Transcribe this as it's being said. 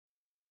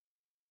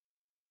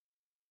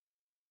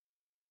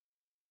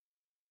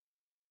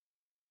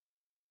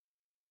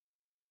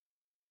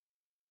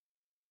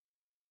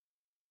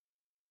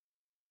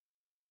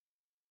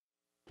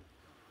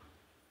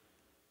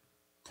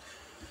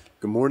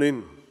Good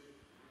morning.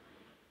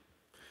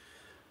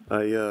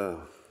 I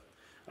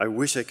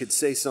wish I could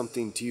say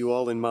something to you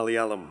all in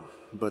Malayalam,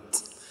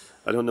 but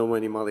I don't know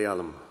any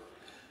Malayalam.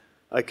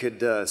 I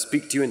could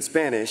speak to you in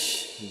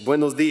Spanish.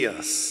 Buenos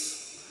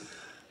dias.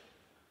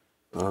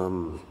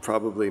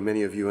 Probably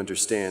many of you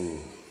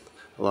understand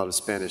a lot of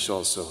Spanish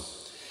also.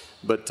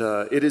 But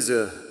it is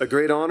a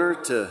great honor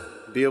to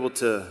be able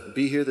to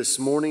be here this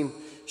morning,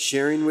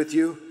 sharing with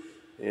you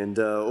and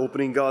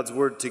opening God's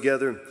Word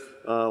together.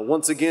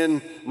 Once again,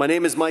 my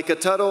name is Micah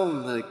Tuttle.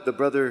 Like the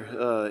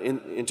brother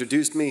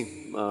introduced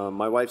me.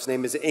 My wife's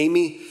name is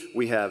Amy.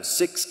 We have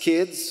 6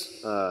 kids.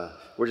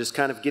 We're just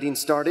kind of getting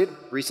started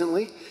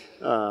recently.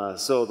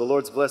 So the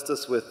Lord's blessed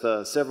us with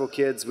several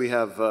kids. We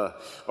have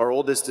our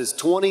oldest is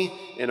 20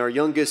 and our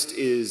youngest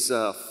is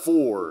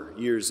 4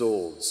 years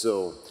old.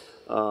 So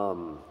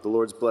the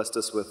Lord's blessed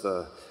us with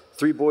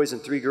 3 boys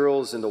and 3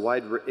 girls in a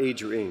wide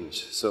age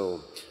range.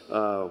 So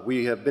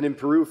we have been in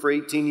Peru for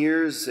 18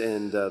 years,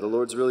 and the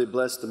Lord's really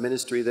blessed the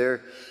ministry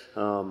there.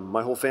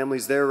 My whole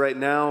family's there right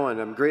now, and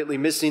I'm greatly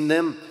missing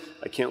them.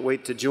 I can't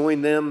wait to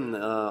join them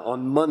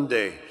on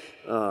Monday.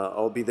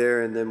 I'll be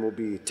there, and then we'll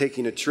be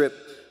taking a trip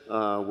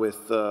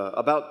with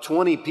about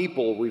 20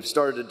 people. We've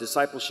started a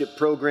discipleship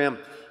program,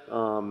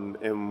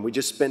 and we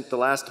just spent the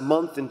last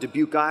month in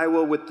Dubuque,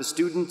 Iowa with the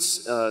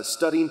students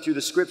studying through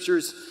the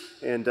scriptures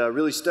and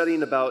really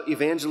studying about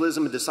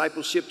evangelism and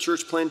discipleship,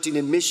 church planting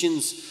and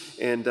missions.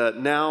 And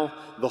now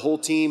the whole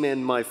team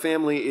and my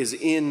family is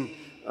in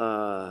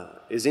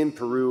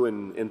Peru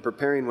and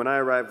preparing. When I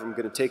arrive, I'm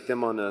going to take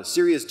them on a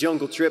serious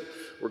jungle trip.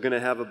 We're going to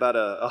have about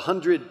a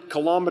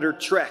 100-kilometer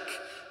trek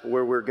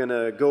where we're going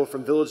to go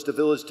from village to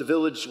village to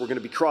village. We're going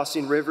to be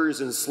crossing rivers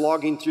and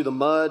slogging through the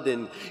mud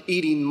and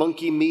eating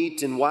monkey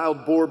meat and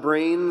wild boar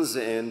brains,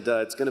 and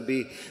it's going to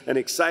be an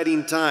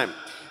exciting time.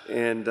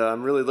 And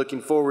I'm really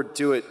looking forward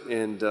to it.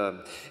 And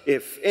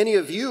if any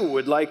of you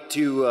would like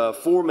to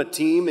form a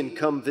team and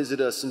come visit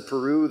us in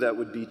Peru, that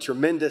would be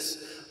tremendous.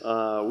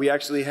 We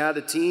actually had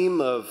a team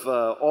of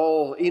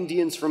all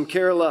Indians from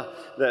Kerala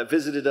that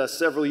visited us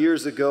several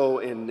years ago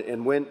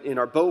and went in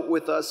our boat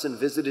with us and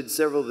visited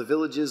several of the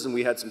villages, and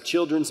we had some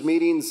children's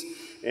meetings,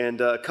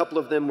 and a couple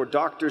of them were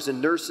doctors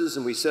and nurses,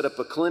 and we set up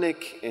a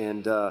clinic,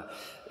 and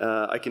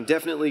I can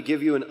definitely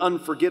give you an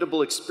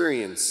unforgettable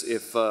experience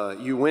if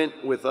you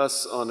went with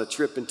us on a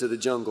trip into the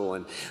jungle.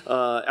 And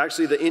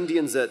actually the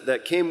Indians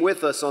that came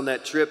with us on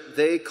that trip,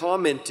 they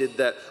commented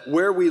that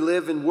where we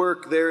live and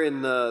work there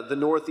in the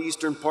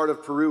northeastern part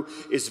of Peru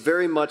is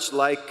very much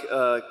like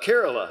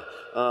Kerala.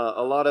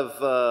 A lot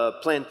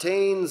of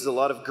plantains, a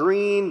lot of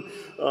green,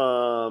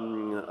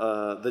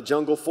 the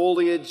jungle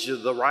foliage,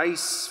 the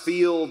rice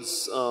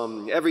fields,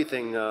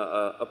 everything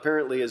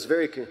apparently is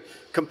very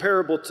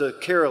comparable to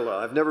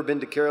Kerala. I've never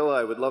been to Kerala.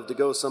 I would love to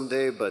go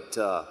someday, but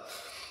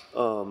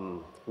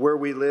where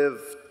we live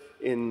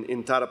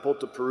in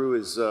Tarapoto, Peru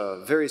is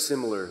very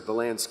similar, the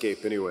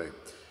landscape anyway.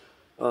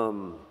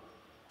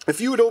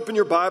 If you would open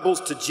your Bibles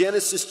to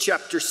Genesis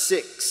chapter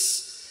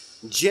 6.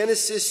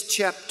 Genesis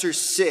chapter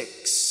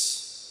 6.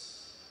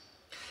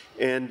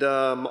 And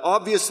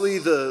obviously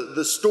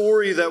the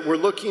story that we're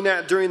looking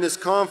at during this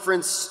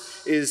conference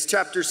is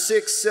chapter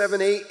 6,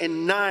 7, 8,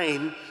 and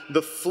 9,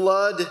 the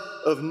flood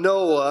of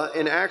Noah.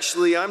 And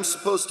actually I'm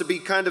supposed to be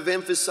kind of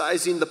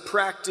emphasizing the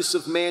practice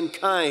of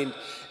mankind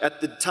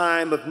at the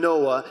time of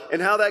Noah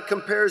and how that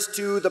compares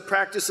to the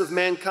practice of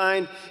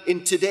mankind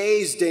in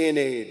today's day and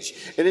age.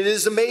 And it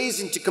is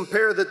amazing to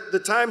compare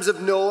the times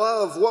of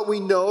Noah, of what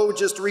we know,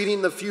 just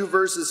reading the few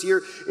verses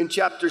here in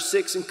chapter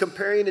 6 and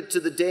comparing it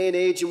to the day and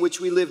age in which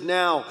we live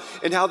now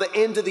and how the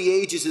end of the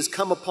ages has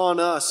come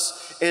upon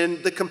us,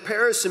 and the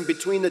comparison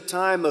between the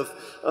time of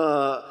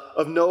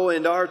Noah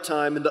and our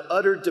time and the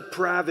utter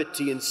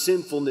depravity and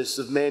sinfulness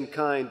of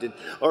mankind. And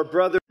our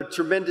brother did a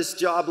tremendous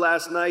job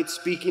last night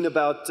speaking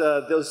about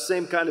those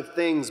same kind of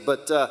things.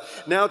 But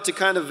now to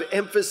kind of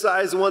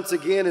emphasize once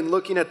again and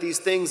looking at these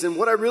things, and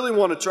what I really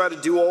want to try to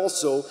do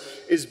also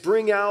is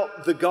bring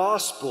out the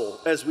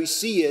gospel as we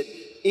see it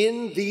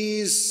in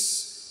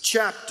these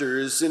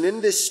chapters and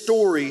in this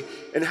story,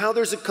 and how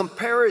there's a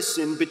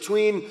comparison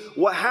between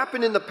what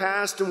happened in the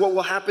past and what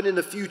will happen in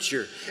the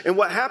future, and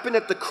what happened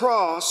at the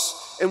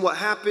cross and what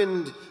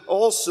happened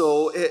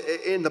also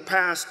in the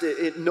past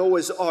at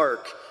Noah's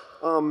Ark.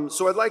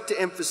 So I'd like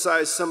to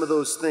emphasize some of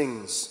those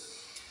things.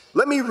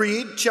 Let me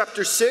read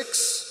chapter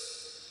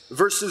 6,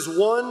 verses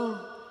 1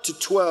 to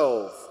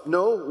 12.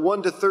 No,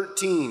 1 to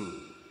 13.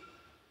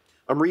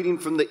 I'm reading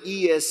from the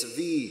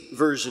ESV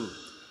version.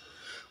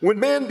 When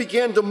man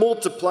began to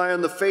multiply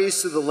on the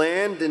face of the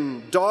land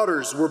and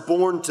daughters were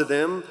born to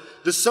them,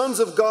 the sons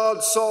of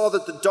God saw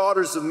that the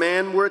daughters of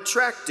man were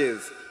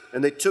attractive,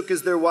 and they took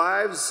as their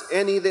wives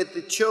any that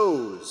they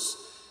chose.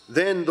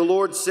 Then the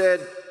Lord said,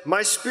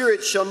 My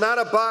spirit shall not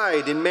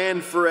abide in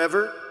man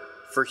forever,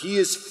 for he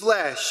is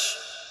flesh.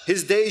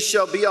 His days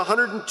shall be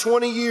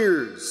 120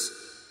 years.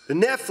 The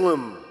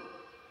Nephilim,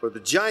 or the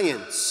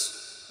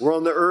giants, were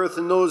on the earth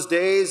in those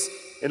days,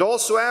 and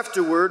also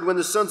afterward, when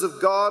the sons of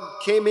God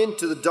came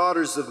into the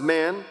daughters of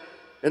man,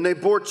 and they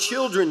bore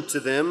children to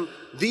them.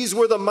 These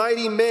were the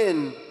mighty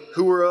men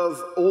who were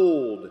of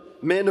old,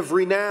 men of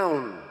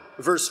renown.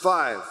 Verse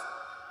 5.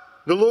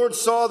 The Lord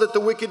saw that the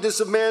wickedness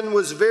of man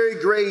was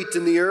very great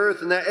in the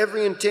earth, and that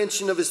every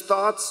intention of his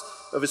thoughts,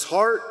 of his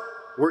heart,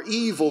 were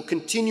evil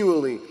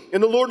continually.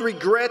 And the Lord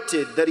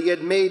regretted that he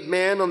had made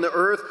man on the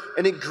earth,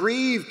 and it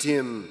grieved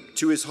him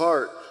to his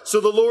heart. So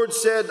the Lord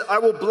said, I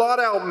will blot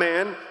out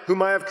man,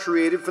 whom I have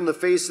created from the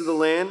face of the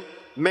land,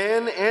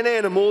 man and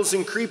animals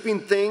and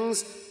creeping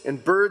things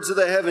and birds of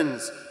the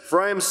heavens,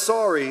 for I am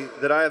sorry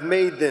that I have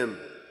made them.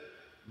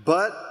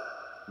 But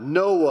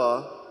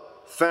Noah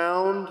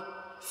found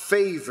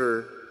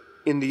favor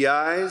in the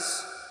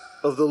eyes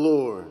of the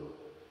Lord.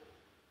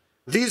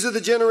 These are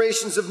the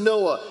generations of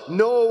Noah.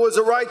 Noah was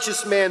a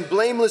righteous man,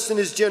 blameless in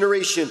his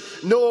generation.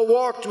 Noah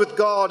walked with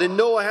God, and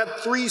Noah had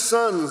 3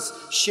 sons,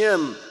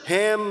 Shem,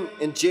 Ham,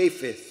 and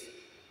Japheth.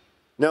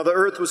 Now the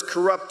earth was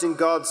corrupt in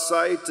God's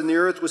sight, and the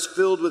earth was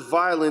filled with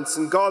violence.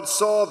 And God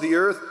saw the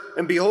earth,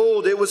 and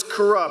behold, it was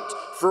corrupt,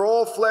 for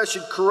all flesh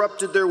had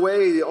corrupted their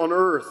way on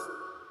earth.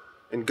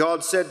 And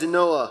God said to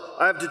Noah,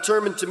 I have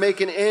determined to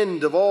make an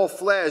end of all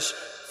flesh,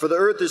 for the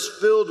earth is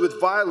filled with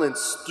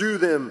violence through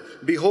them.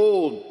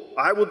 Behold,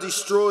 I will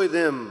destroy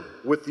them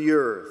with the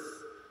earth.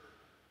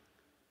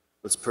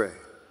 Let's pray.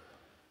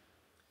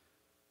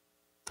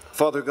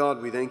 Father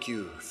God, we thank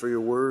you for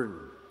your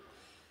word.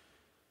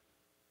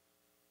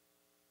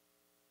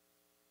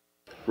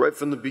 Right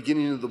from the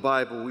beginning of the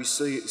Bible, we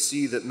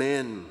see that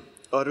man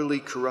utterly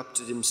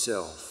corrupted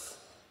himself.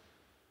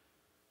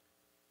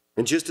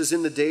 And just as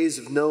in the days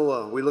of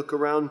Noah, we look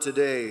around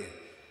today,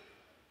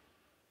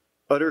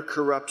 utter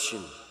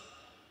corruption,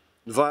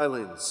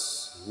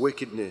 violence,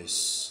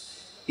 wickedness,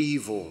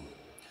 evil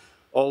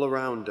all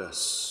around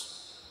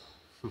us.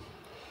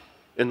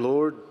 And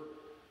Lord,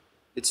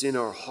 it's in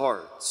our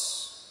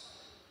hearts.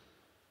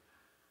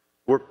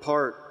 We're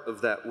part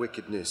of that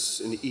wickedness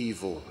and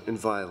evil and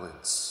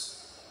violence.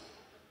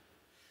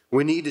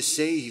 We need a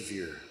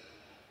Savior.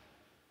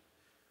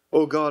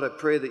 Oh God, I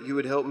pray that you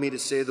would help me to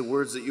say the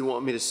words that you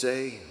want me to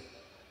say.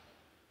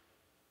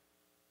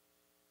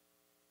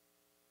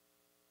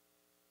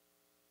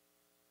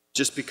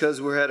 Just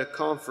because we're at a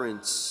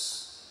conference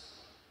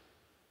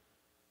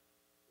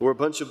where a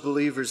bunch of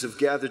believers have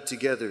gathered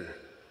together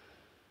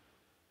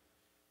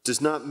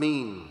does not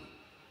mean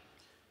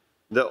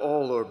that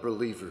all are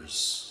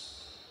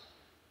believers.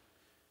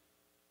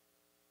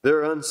 There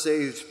are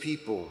unsaved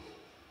people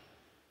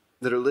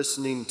that are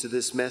listening to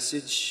this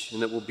message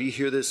and that will be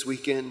here this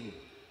weekend.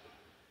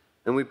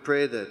 And we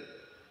pray that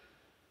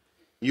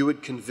you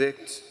would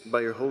convict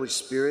by your Holy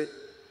Spirit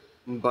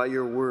and by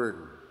your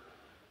word.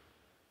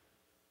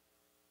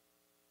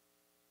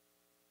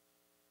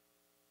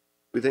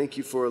 We thank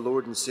you for our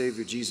Lord and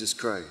Savior, Jesus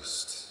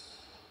Christ.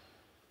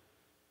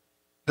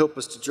 Help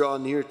us to draw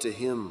near to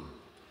him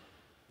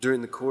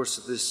during the course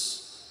of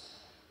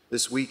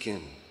this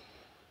weekend.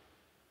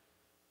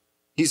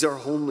 He's our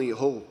only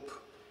hope.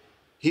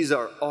 He's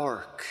our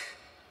ark.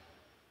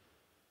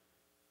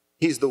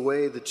 He's the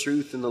way, the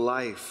truth, and the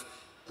life,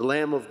 the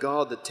Lamb of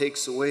God that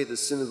takes away the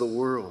sin of the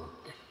world.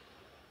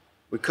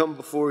 We come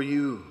before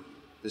you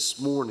this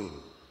morning,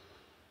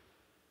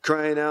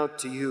 crying out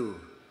to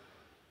you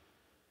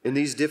in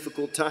these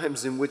difficult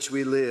times in which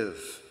we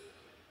live.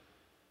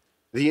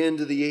 The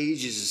end of the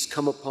ages has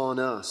come upon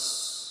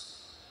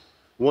us.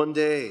 One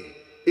day,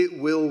 it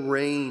will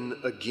rain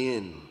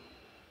again.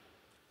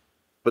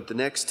 But the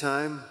next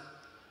time,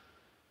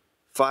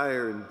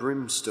 fire and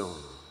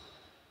brimstone.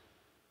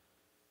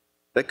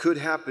 That could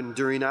happen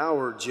during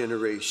our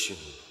generation.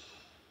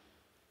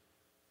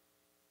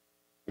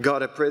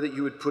 God, I pray that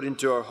you would put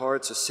into our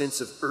hearts a sense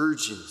of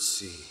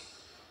urgency.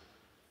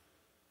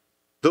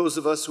 Those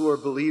of us who are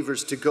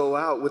believers to go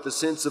out with a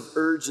sense of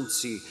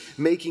urgency,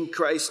 making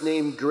Christ's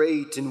name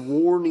great and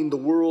warning the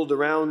world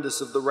around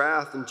us of the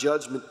wrath and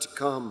judgment to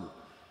come.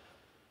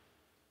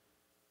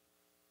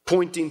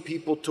 Pointing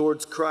people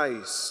towards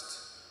Christ,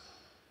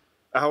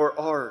 our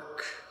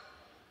ark.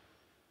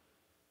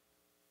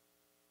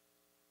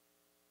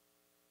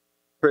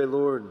 Pray,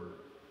 Lord,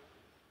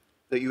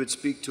 that you would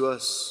speak to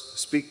us,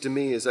 speak to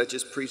me as I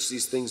just preach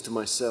these things to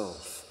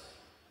myself.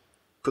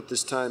 Put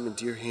this time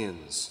into your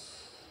hands.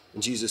 In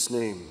Jesus'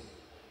 name,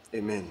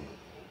 amen.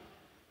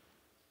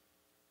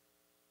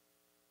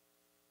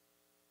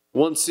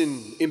 Once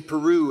in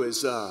Peru,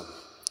 as I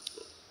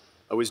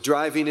was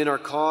driving in our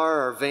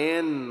car, our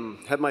van,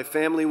 had my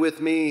family with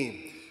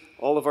me.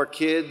 All of our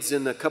kids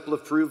and a couple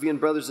of Peruvian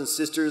brothers and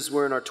sisters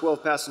were in our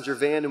 12-passenger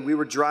van, and we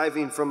were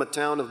driving from a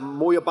town of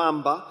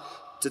Moyobamba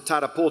to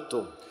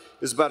Tarapoto.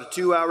 It was about a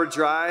 2-hour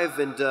drive,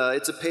 and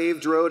it's a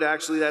paved road.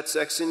 Actually, that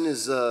section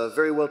is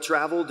very well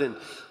traveled. And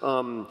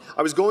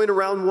I was going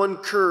around one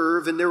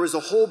curve, and there was a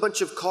whole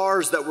bunch of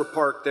cars that were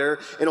parked there,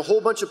 and a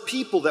whole bunch of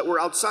people that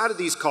were outside of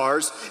these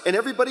cars, and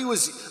everybody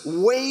was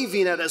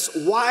waving at us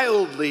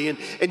wildly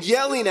and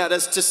yelling at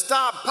us to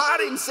stop.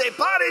 Parense,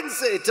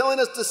 parense, telling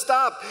us to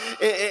stop.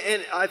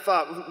 And I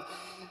thought,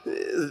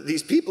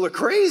 these people are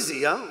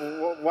crazy, huh?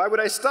 why would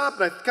I stop?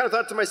 And I kind of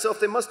thought to myself,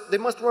 they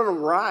must run a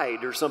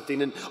ride or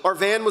something. And our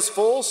van was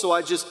full, so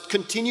I just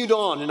continued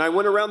on. And I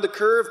went around the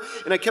curve,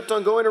 and I kept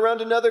on going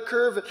around another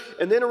curve.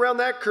 And then around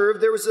that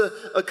curve, there was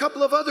a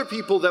couple of other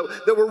people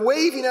that were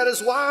waving at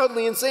us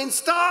wildly and saying,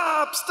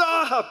 stop,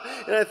 stop.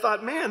 And I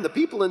thought, man, the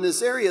people in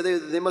this area,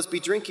 they must be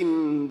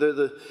drinking,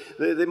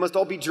 they must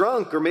all be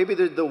drunk, or maybe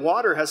the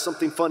water has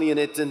something funny in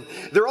it. And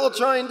they're all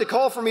trying to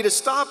call for me to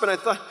stop. And I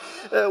thought,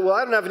 well,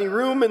 I don't have any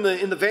room in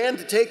the van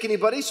to take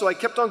anybody, so I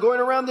kept on going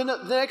around the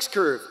next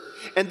curve.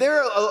 And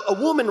there a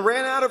woman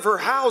ran out of her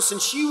house,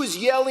 and she was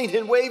yelling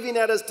and waving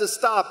at us to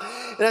stop.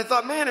 And I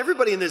thought, man,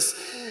 everybody in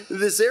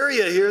this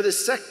area here,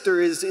 this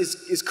sector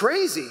is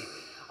crazy.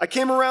 I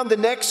came around the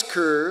next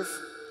curve,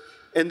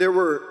 and there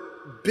were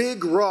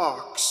big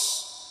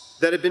rocks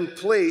that had been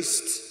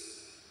placed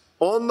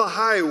on the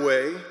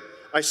highway.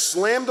 I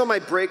slammed on my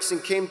brakes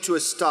and came to a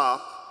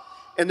stop,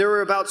 and there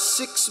were about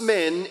 6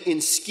 men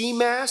in ski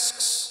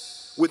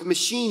masks with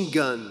machine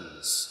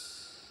guns.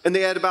 And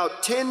they had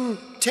about 10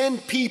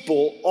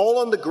 people all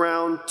on the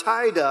ground,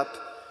 tied up.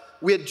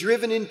 We had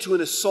driven into an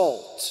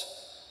assault.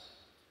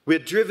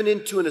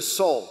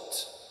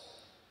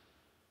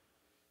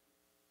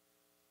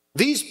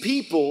 These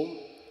people,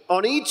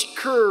 on each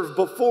curve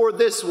before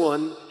this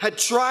one, had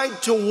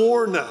tried to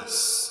warn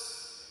us.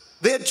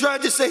 They had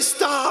tried to say,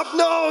 stop,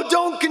 no,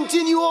 don't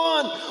continue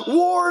on,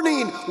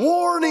 warning,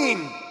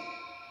 warning.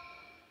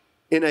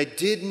 And I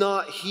did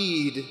not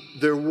heed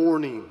their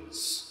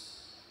warnings.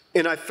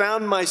 And I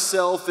found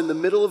myself in the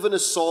middle of an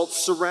assault,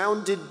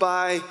 surrounded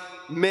by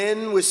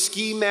men with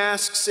ski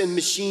masks and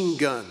machine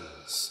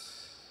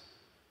guns.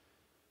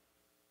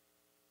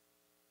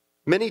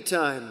 Many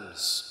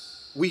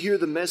times we hear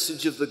the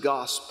message of the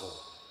gospel.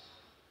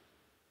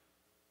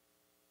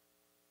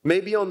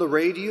 Maybe on the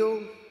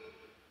radio,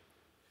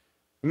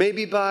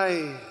 maybe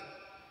by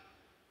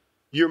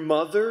your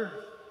mother,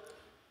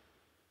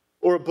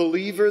 or a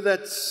believer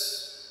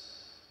that's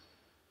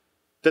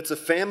a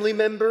family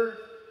member.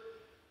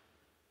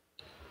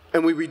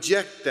 And we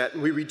reject that,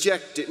 and we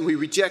reject it, and we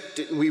reject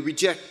it, and we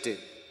reject it.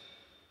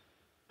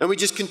 And we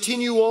just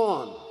continue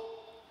on.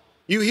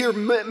 You hear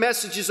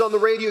messages on the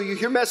radio, you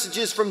hear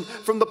messages from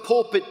the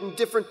pulpit in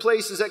different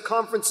places, at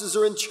conferences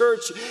or in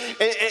church,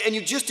 and you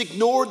just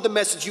ignored the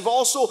message. You've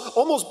also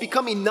almost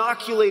become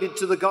inoculated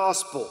to the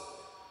gospel.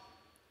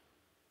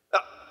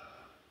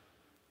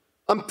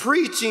 I'm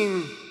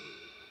preaching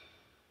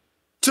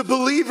to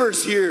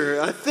believers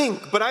here, I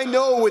think, but I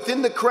know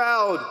within the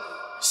crowd,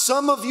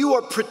 some of you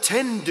are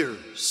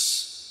pretenders.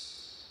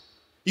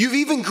 You've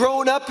even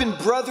grown up in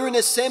brethren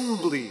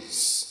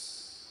assemblies,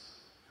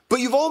 but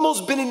you've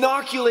almost been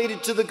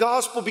inoculated to the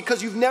gospel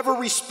because you've never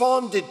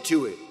responded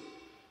to it.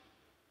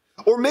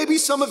 Or maybe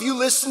some of you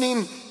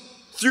listening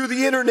through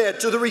the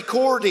internet or the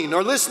recording,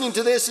 or listening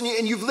to this,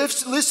 and you've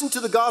listened to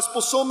the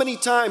gospel so many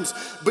times,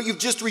 but you've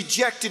just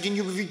rejected, and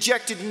you've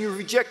rejected, and you've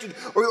rejected,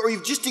 or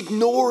you've just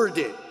ignored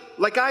it,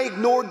 like I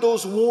ignored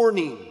those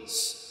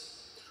warnings.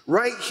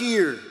 Right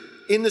here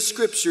in the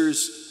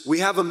scriptures, we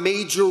have a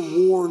major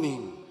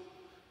warning.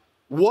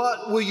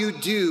 What will you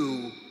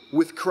do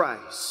with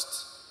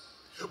Christ?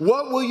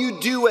 What will you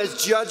do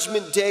as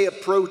Judgment Day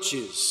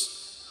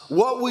approaches?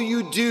 What will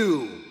you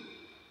do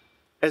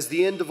as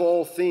the end of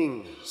all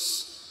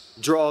things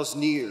draws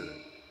near?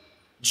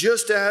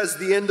 Just as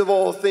the end of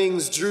all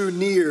things drew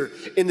near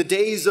in the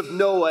days of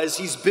Noah as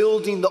he's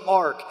building the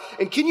ark.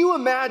 And can you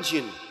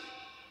imagine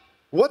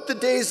what the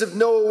days of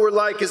Noah were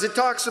like? As it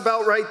talks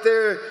about right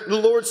there, the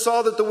Lord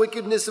saw that the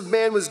wickedness of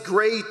man was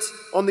great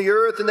on the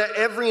earth, and that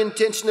every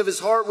intention of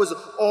his heart was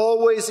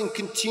always and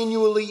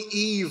continually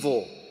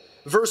evil.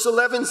 Verse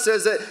 11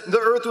 says that the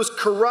earth was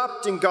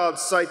corrupt in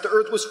God's sight. The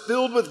earth was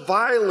filled with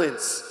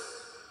violence.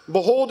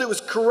 Behold, it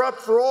was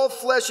corrupt, for all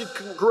flesh had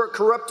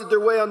corrupted their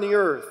way on the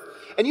earth.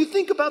 And you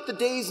think about the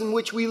days in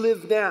which we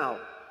live now.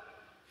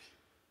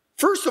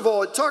 First of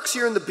all, it talks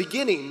here in the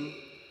beginning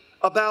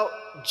about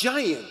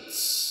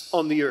giants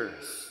on the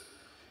earth.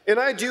 And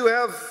I do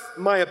have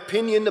my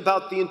opinion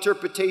about the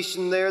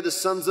interpretation there, the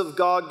sons of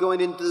God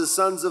going into the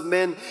sons of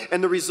men,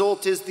 and the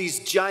result is these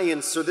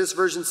giants, or this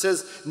version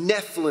says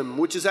Nephilim,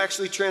 which is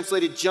actually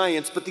translated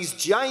giants, but these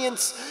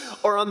giants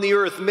are on the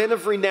earth, men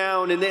of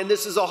renown, and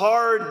this is a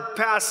hard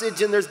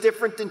passage, and there's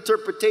different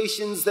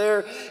interpretations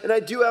there, and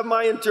I do have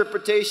my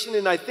interpretation,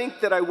 and I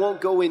think that I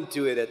won't go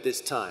into it at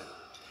this time.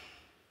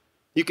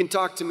 You can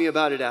talk to me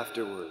about it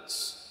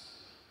afterwards.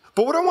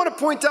 But what I want to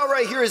point out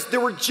right here is there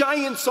were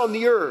giants on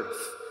the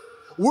earth.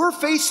 We're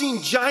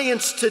facing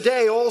giants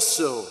today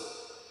also.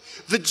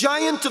 The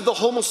giant of the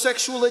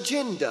homosexual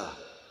agenda.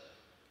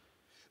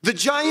 The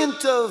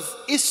giant of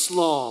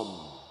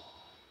Islam.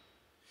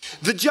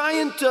 The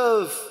giant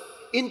of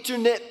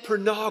internet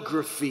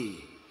pornography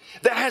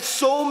that has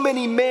so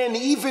many men,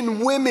 even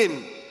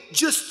women,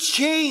 just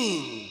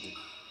chained.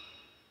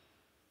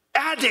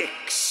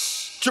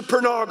 Addicts to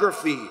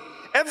pornography.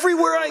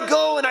 Everywhere I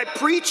go and I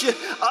preach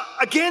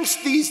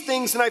against these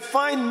things, and I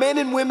find men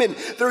and women,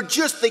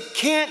 they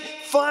can't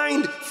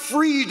find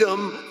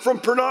freedom from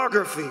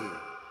pornography.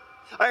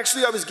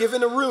 I was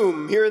given a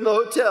room here in the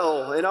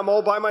hotel, and I'm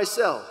all by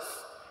myself.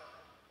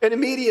 And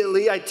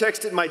immediately I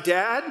texted my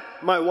dad,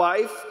 my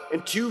wife,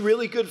 and 2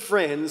 really good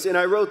friends, and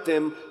I wrote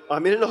them,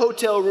 I'm in a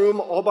hotel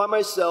room all by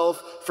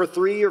myself for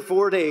 3 or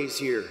 4 days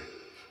here.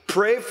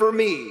 Pray for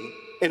me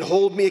and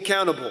hold me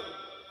accountable.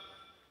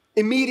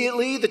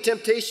 Immediately, the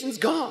temptation's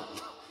gone.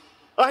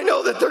 I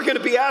know that they're going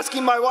to be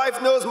asking, my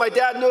wife knows, my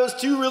dad knows,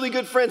 2 really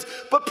good friends,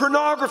 but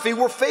pornography,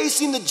 we're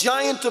facing the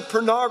giant of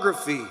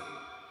pornography.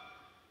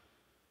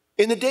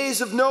 In the days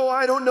of Noah,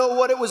 I don't know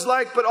what it was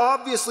like, but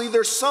obviously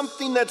there's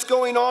something that's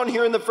going on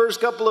here in the first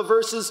couple of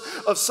verses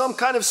of some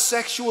kind of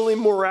sexual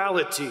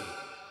immorality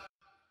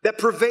that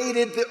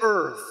pervaded the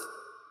earth.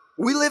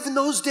 We live in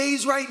those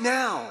days right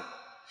now.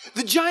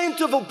 The giant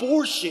of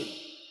abortion,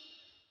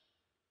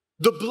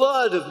 the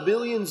blood of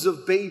millions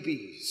of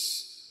babies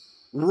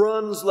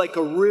runs like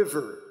a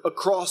river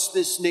across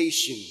this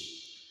nation,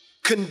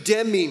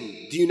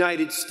 condemning the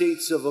United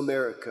States of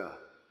America.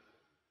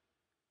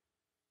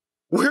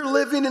 We're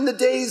living in the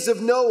days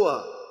of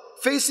Noah,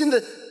 facing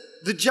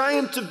the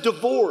giant of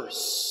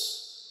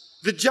divorce,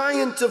 the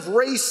giant of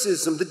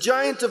racism, the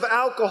giant of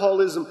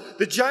alcoholism,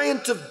 the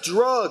giant of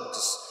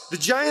drugs, the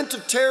giant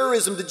of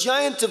terrorism, the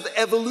giant of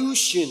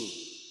evolution.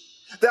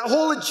 That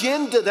whole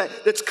agenda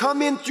that's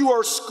come in through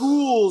our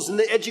schools and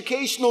the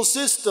educational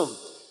system.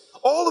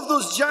 All of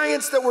those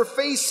giants that we're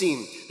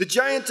facing, the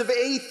giant of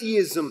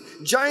atheism,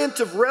 giant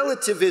of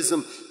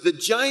relativism, the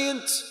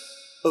giant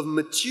of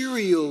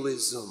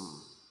materialism.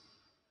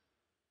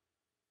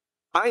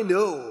 I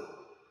know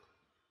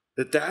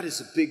that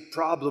is a big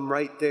problem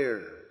right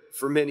there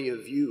for many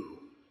of you.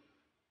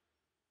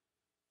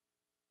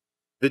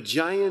 The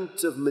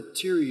giant of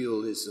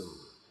materialism.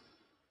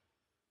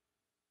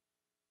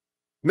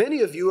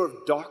 Many of you are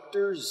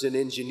doctors and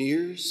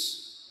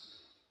engineers,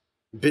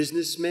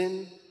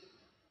 businessmen,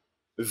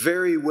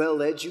 very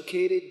well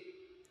educated.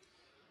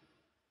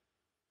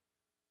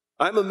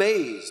 I'm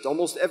amazed.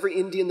 Almost every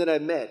Indian that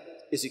I've met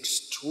is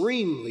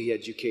extremely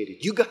educated.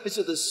 You guys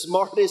are the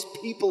smartest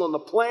people on the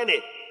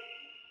planet.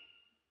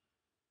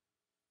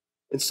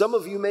 And some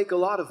of you make a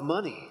lot of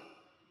money.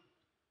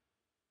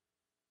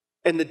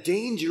 And the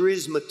danger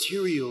is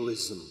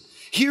materialism.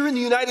 Here in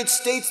the United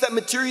States, that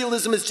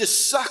materialism has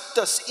just sucked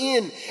us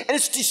in, and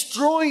it's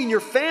destroying your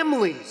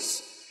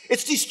families.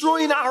 It's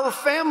destroying our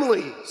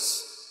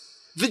families.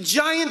 The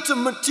giant of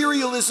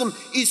materialism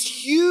is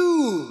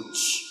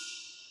huge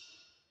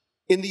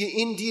in the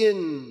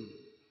Indian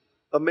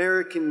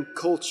American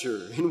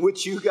culture in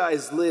which you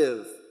guys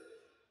live.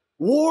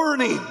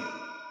 Warning,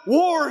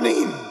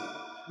 warning,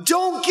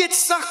 don't get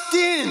sucked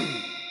in.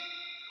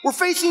 We're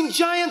facing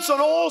giants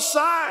on all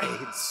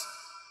sides.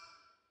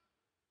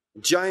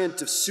 The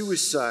giant of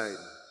suicide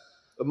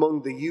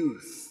among the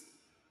youth.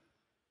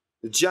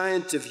 The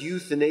giant of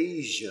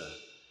euthanasia.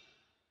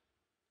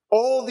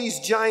 All these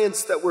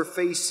giants that we're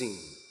facing.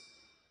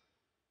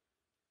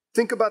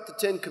 Think about the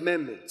 10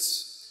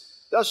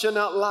 Commandments. Thou shalt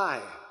not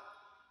lie.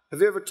 Have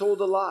you ever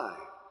told a lie?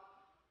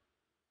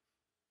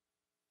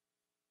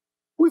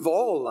 We've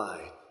all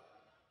lied.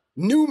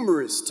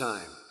 Numerous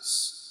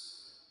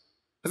times.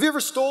 Have you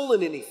ever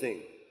stolen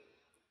anything?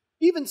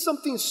 Even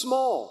something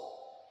small.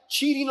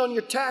 Cheating on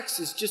your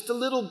taxes just a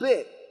little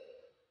bit.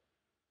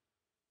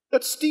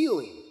 That's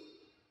stealing.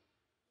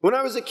 When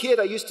I was a kid,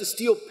 I used to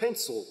steal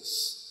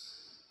pencils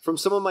from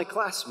some of my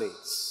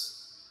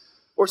classmates.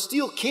 Or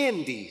steal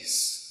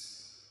candies.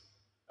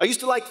 I used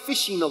to like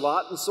fishing a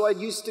lot, and so I'd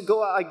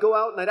go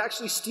out and I'd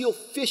actually steal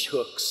fish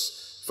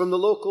hooks from the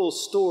local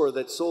store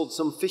that sold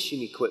some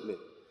fishing equipment.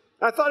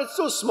 I thought, it's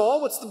so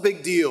small, what's the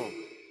big deal?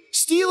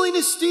 Stealing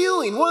is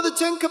stealing, one of the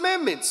 10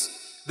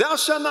 Commandments. Thou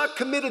shalt not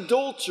commit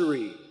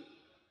adultery.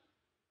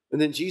 And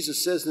then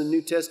Jesus says in the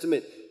New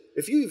Testament,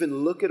 if you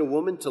even look at a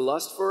woman to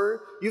lust for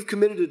her, you've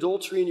committed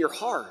adultery in your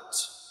heart.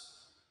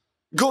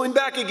 Going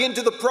back again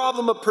to the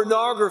problem of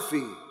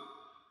pornography.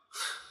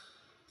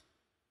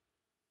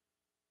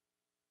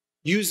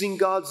 Using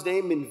God's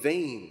name in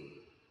vain.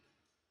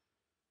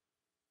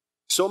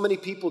 So many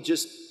people it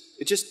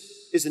just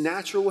is a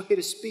natural way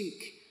to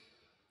speak.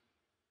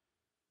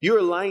 You're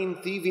a lying,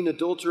 thieving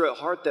adulterer at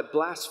heart that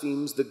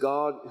blasphemes the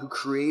God who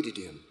created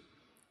him.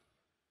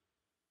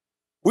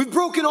 We've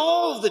broken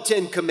all of the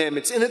 10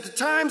 Commandments, and at the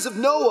times of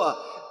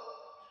Noah,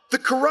 the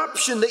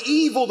corruption, the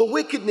evil, the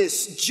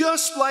wickedness,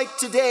 just like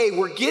today,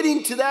 we're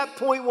getting to that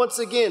point once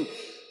again.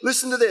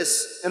 Listen to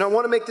this, and I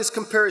want to make this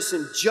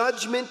comparison.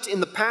 Judgment in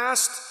the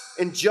past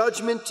and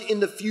judgment in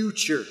the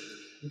future.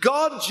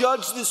 God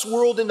judged this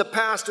world in the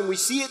past, and we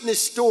see it in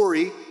this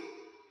story.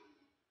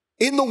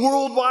 In the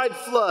worldwide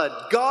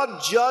flood,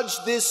 God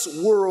judged this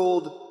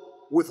world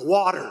with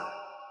water.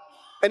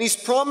 And he's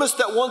promised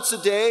that once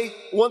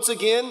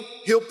again,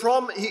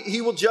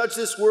 he will judge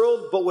this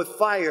world, but with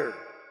fire.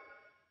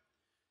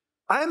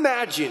 I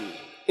imagine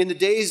in the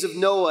days of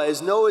Noah,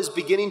 as Noah is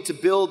beginning to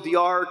build the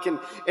ark, and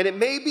it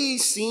maybe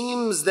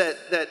seems that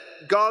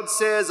God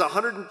says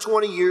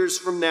 120 years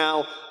from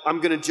now, I'm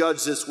going to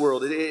judge this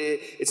world.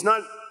 It's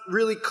not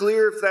really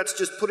clear if that's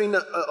just putting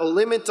a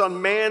limit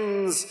on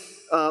man's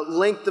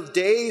length of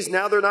days.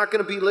 Now they're not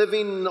going to be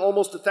living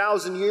almost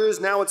 1,000 years.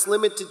 Now it's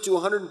limited to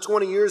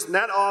 120 years. And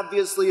that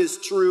obviously is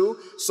true.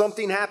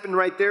 Something happened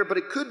right there. But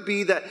it could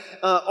be that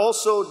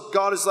also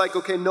God is like,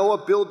 okay,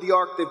 Noah, build the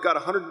ark. They've got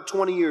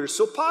 120 years.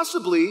 So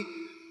possibly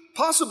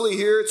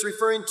here it's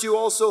referring to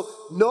also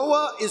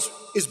Noah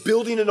is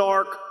building an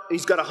ark. And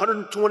he's got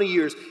 120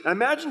 years. And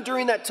imagine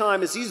during that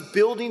time as he's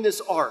building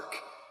this ark,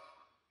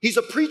 he's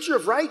a preacher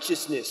of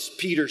righteousness,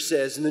 Peter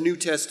says in the New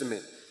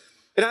Testament.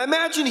 And I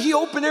imagine he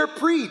open air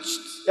preached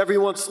every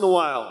once in a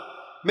while.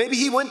 Maybe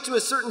he went to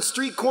a certain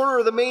street corner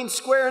or the main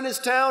square in his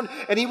town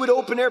and he would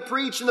open air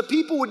preach and the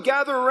people would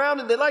gather around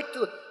and they like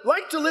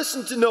to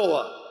listen to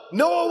Noah.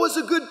 Noah was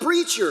a good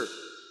preacher.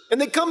 And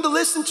they come to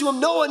listen to him.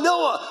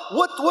 Noah,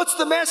 what's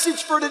the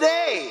message for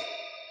today?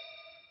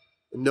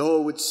 And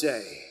Noah would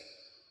say,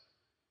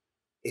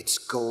 it's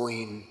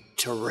going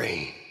to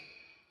rain.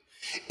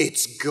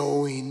 It's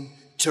going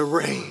to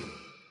rain.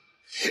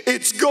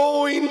 It's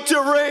going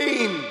to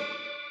rain.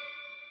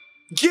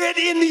 Get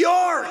in the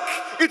ark.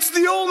 It's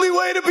the only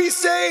way to be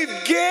saved.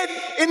 Get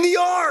in the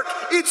ark.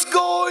 It's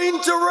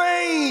going to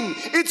rain.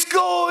 It's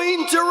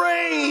going to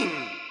rain.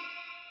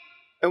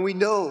 And we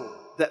know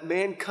that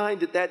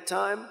mankind at that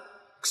time,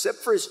 except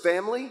for his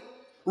family,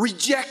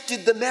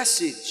 rejected the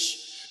message.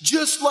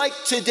 Just like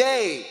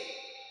today,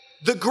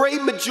 the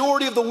great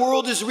majority of the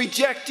world is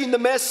rejecting the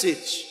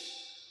message.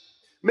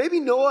 Maybe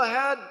Noah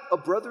had a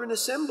brethren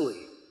assembly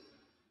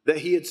that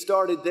he had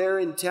started there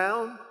in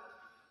town.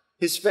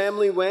 His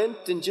family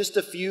went and just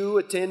a few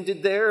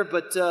attended there,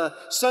 but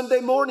Sunday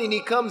morning he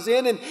comes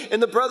in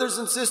and the brothers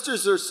and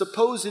sisters, or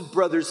supposed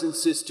brothers and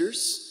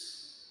sisters,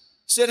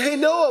 said, hey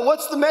Noah,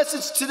 what's the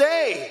message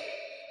today?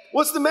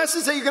 What's the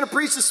message that you're going to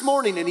preach this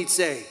morning? And he'd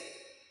say,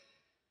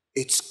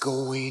 it's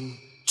going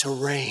to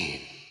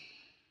rain.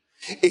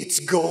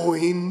 It's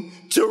going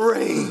to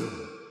rain.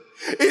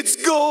 It's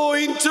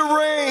going to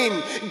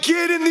rain.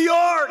 Get in the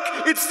ark.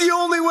 It's the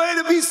only way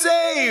to be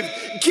saved.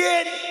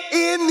 Get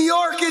in the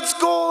ark. It's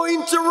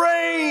going to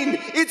rain.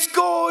 It's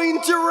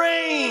going to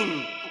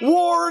rain.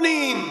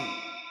 Warning.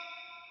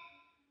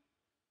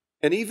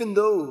 And even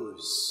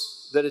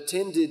those that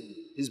attended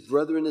his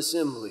brethren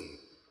assembly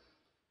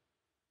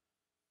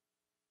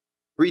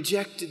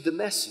rejected the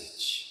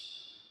message.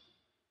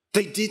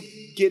 They did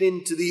get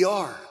into the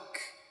ark.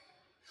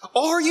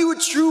 Are you a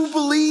true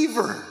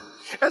believer?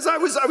 As I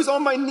was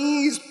on my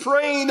knees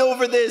praying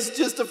over this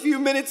just a few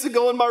minutes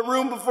ago in my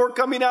room before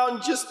coming out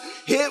and just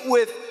hit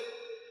with,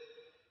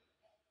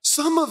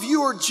 some of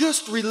you are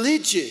just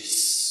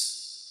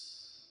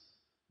religious,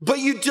 but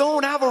you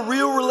don't have a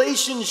real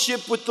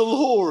relationship with the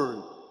Lord.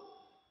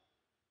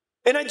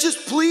 And I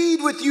just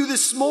plead with you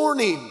this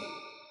morning,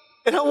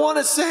 and I want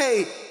to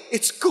say,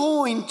 it's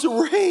going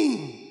to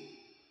rain.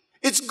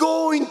 It's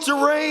going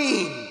to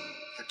rain.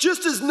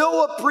 Just as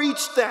Noah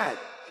preached that.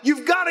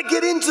 You've got to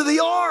get into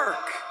the ark.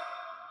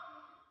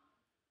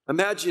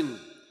 Imagine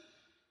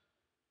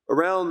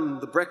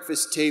around the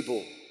breakfast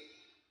table,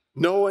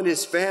 Noah and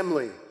his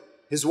family,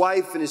 his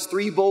wife and his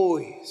 3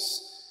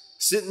 boys,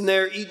 sitting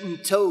there eating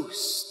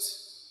toast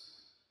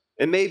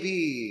and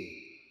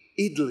maybe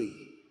idli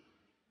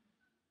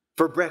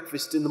for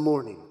breakfast in the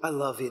morning. I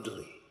love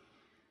idli.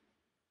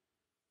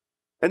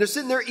 And they're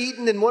sitting there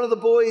eating, and one of the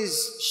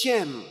boys,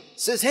 Shem,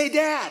 says, hey,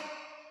 Dad,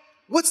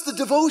 what's the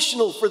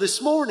devotional for this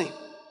morning?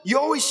 You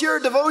always share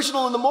a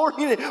devotional in the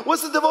morning.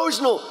 What's the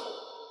devotional?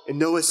 And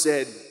Noah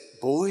said,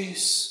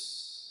 boys,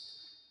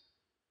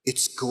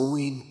 it's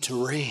going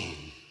to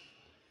rain.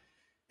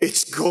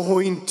 It's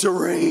going to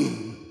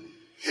rain.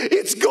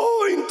 It's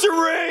going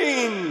to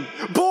rain.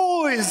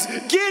 Boys,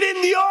 get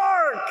in the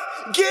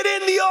ark. Get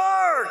in the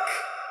ark.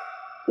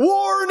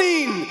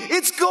 Warning,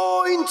 it's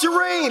going to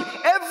rain.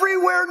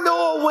 Everywhere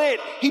Noah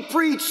went, he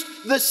preached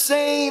the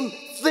same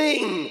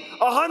thing.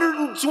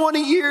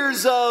 120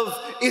 years of,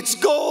 it's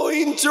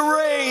going to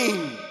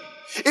rain.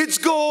 It's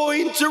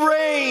going to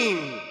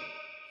rain.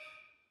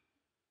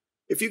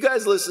 If you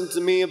guys listen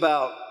to me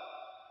about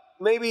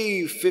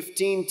maybe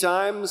 15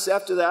 times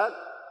after that,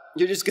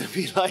 you're just going to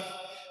be like,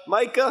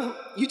 Micah,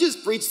 you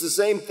just preach the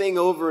same thing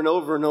over and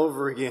over and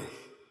over again.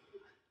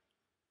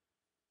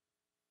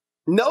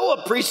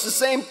 Noah preached the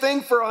same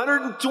thing for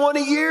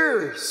 120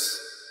 years.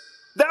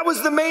 That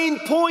was the main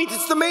point.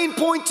 It's the main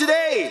point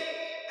today.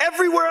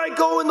 Everywhere I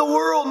go in the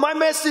world, my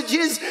message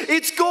is,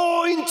 it's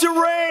going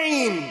to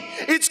rain.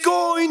 It's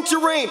going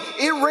to rain.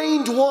 It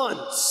rained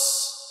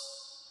once.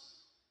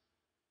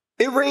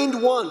 It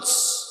rained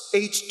once.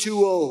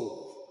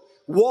 H2O.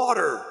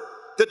 Water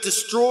that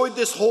destroyed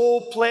this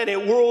whole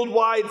planet,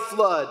 worldwide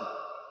flood.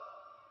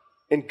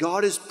 And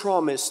God has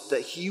promised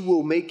that He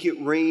will make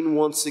it rain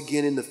once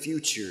again in the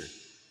future.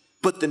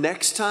 But the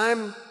next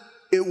time,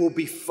 it will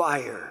be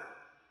fire.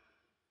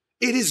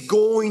 It is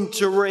going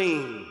to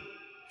rain.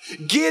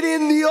 Get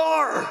in the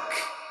ark.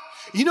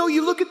 You know,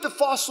 you look at the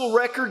fossil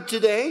record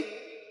today,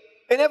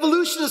 and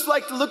evolutionists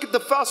like to look at the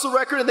fossil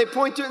record and they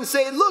point to it and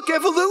say, look,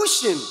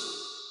 evolution.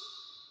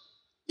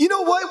 You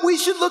know what? We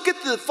should look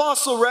at the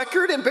fossil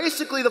record, and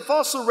basically the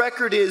fossil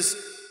record is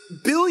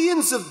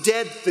billions of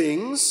dead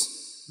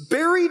things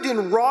buried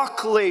in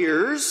rock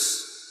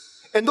layers,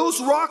 and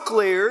those rock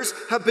layers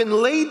have been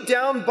laid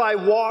down by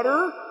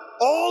water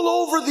all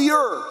over the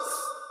earth.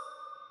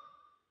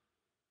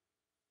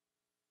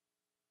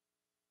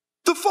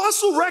 The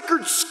fossil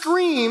record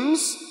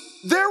screams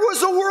there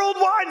was a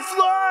worldwide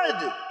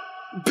flood.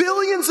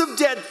 Billions of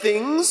dead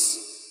things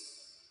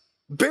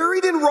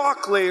buried in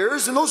rock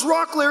layers, and those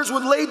rock layers were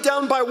laid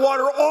down by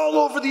water all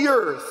over the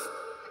earth.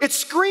 It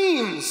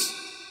screams.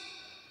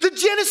 The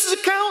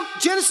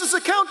Genesis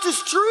account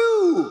is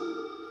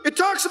true. It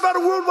talks about a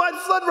worldwide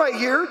flood right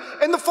here,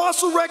 and the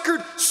fossil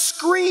record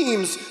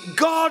screams,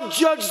 God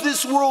judged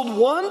this world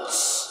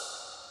once,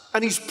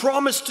 and he's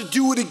promised to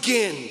do it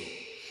again.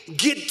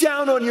 Get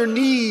down on your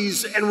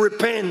knees and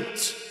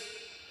repent.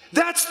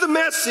 That's the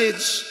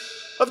message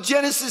of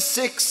Genesis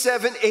 6,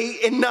 7,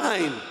 8, and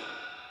 9.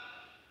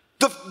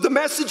 The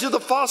message of the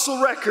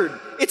fossil record.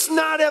 It's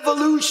not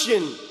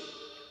evolution.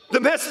 The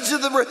message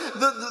of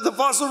the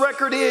fossil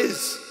record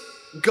is,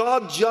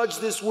 God judged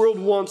this world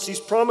once.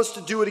 He's promised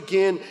to do it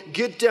again.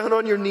 Get down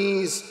on your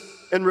knees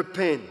and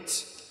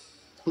repent.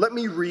 Let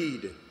me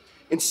read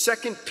in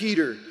 2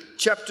 Peter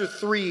chapter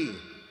 3,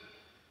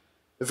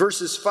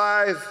 verses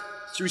 5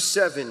 through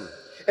 7.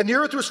 And the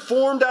earth was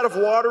formed out of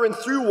water and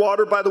through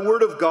water by the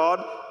word of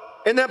God,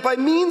 and that by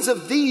means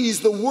of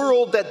these the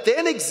world that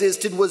then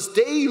existed was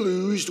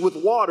deluged with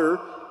water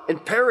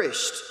and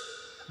perished.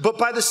 But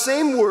by the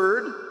same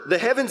word, the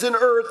heavens and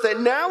earth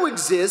that now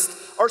exist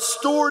are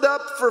stored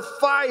up for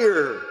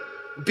fire,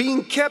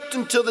 being kept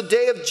until the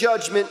day of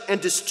judgment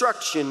and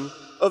destruction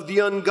of the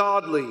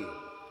ungodly.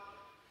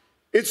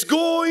 It's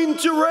going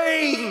to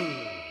rain.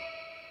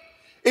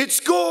 It's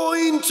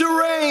going to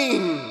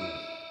rain.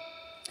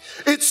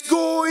 It's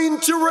going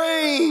to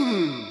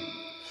rain.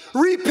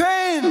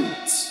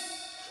 Repent.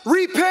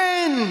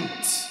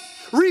 Repent.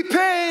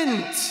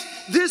 Repent.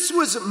 This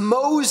was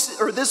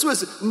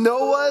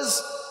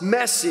Noah's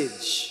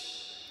message.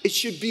 It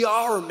should be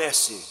our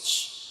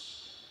message.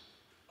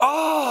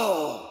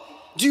 Oh,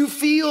 do you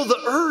feel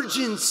the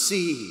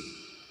urgency?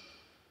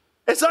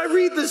 As I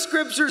read the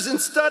scriptures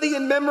and study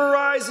and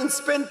memorize and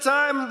spend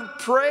time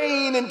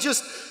praying, and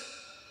just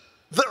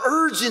the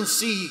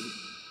urgency,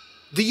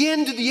 the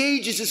end of the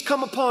ages has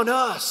come upon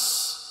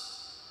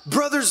us.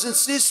 Brothers and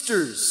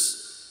sisters,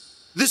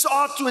 this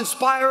ought to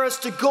inspire us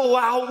to go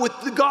out with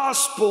the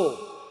gospel,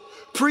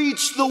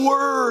 preach the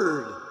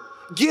word,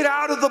 get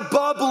out of the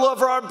bubble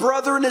of our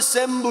brethren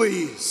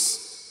assemblies.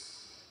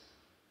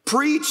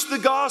 Preach the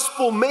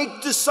gospel,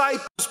 make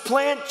disciples,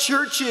 plant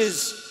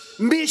churches,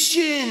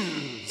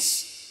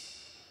 missions.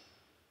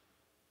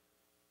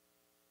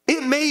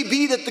 It may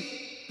be that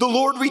the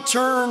Lord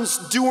returns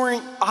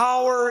during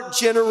our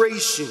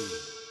generation.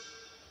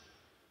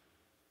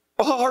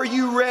 Are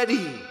you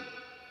ready?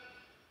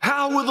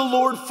 How will the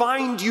Lord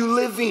find you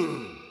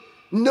living?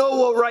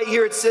 Noah, right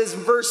here, it says in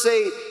verse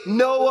 8,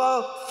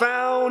 Noah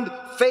found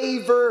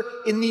favor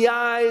in the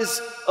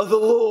eyes of the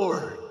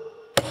Lord.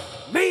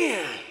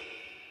 Man,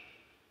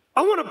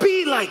 I want to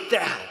be like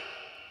that.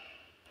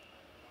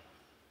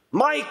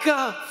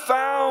 Micah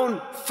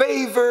found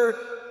favor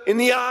in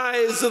the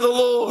eyes of the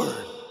Lord.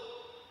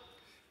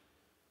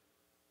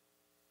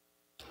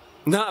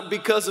 Not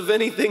because of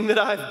anything that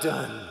I've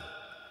done,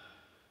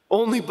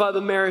 only by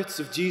the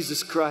merits of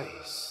Jesus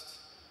Christ.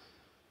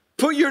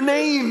 Put your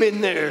name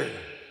in there.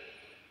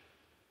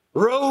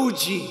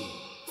 Roji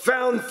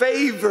found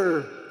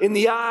favor in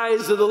the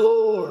eyes of the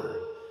Lord.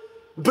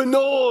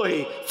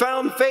 Benoy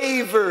found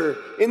favor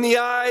in the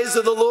eyes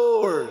of the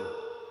Lord.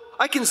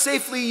 I can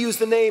safely use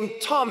the name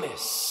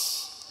Thomas.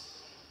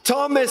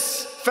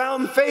 Thomas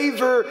found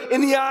favor in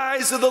the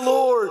eyes of the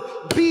Lord.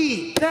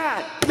 Be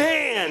that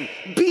man.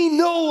 Be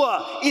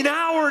Noah in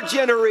our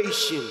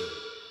generation.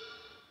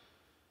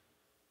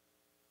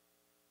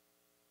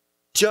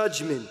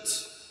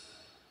 Judgment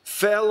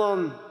fell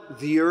on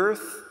the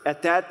earth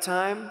at that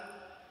time,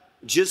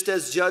 just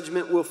as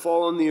judgment will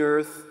fall on the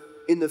earth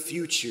in the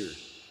future.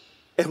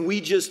 And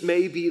we just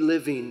may be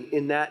living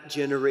in that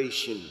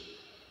generation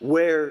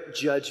where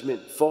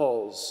judgment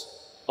falls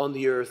on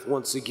the earth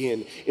once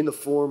again in the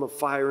form of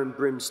fire and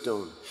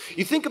brimstone.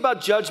 You think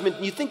about judgment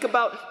and you think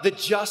about the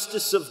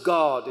justice of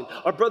God. And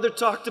our brother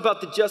talked about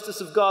the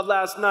justice of God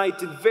last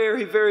night. A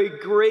very, very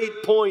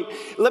great point.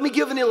 Let me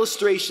give an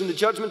illustration, the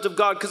judgment of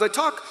God, because I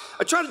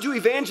try to do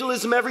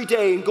evangelism every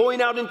day and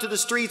going out into the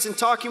streets and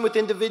talking with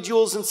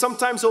individuals and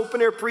sometimes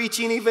open air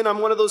preaching even. I'm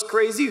one of those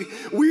crazy,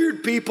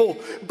 weird people,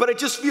 but I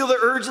just feel the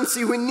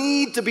urgency. We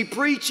need to be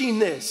preaching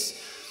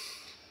this.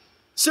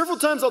 Several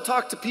times I'll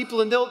talk to people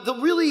and they'll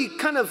really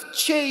kind of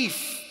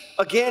chafe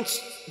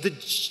against the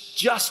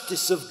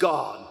justice of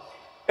God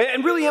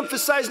and really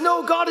emphasize,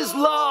 no, God is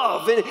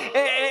love,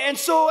 and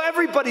so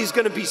everybody's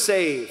going to be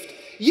saved.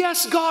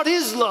 Yes, God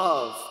is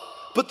love,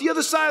 but the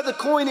other side of the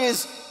coin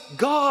is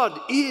God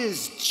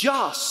is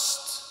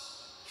just.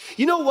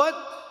 You know what?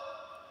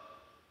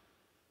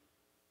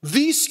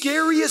 The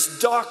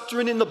scariest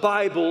doctrine in the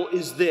Bible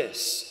is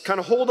this. Kind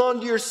of hold on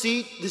to your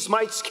seat. This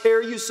might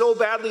scare you so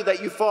badly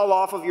that you fall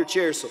off of your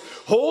chair. So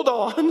hold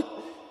on.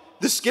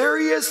 The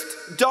scariest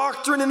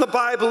doctrine in the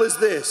Bible is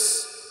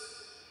this: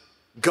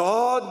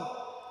 God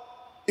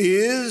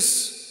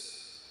is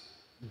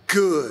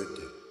good.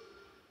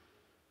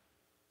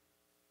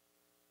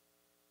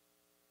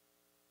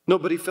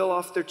 Nobody fell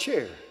off their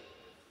chair.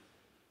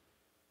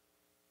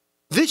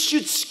 This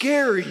should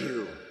scare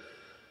you.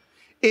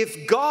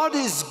 If God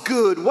is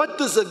good, what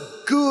does a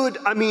good,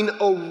 I mean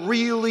a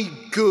really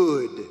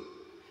good,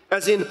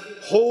 as in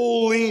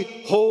holy,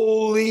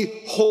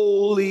 holy,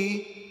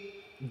 holy,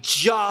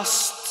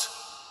 just,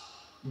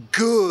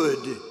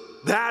 good.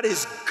 That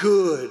is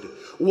good.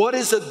 What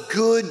does a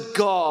good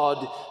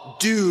God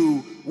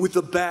do with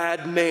a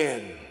bad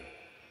man?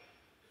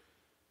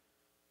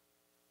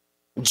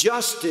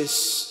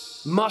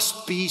 Justice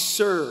must be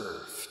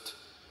served.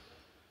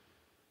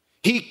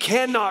 He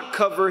cannot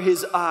cover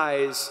his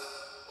eyes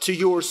to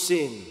your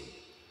sin.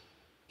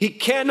 He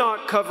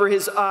cannot cover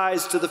his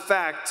eyes to the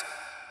fact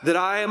that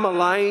I am a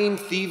lying,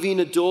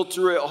 thieving,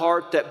 adulterer at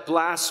heart that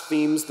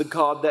blasphemes the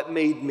God that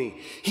made me.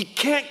 He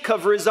can't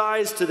cover his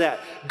eyes to that.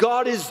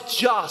 God is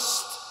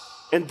just,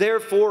 and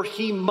therefore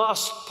he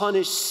must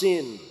punish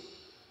sin.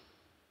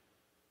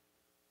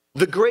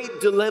 The great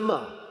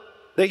dilemma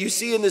that you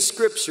see in the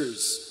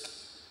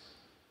scriptures: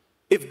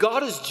 if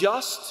God is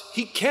just,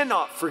 he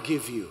cannot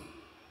forgive you.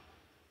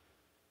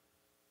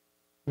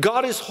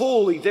 God is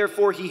holy,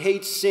 therefore he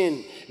hates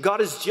sin.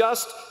 God is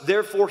just,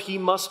 therefore he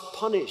must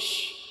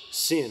punish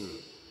sin.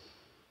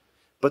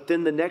 But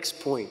then the next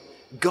point: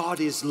 God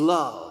is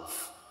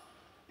love,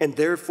 and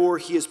therefore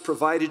he has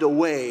provided a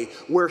way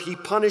where he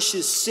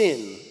punishes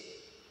sin.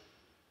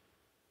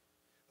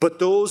 But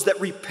those that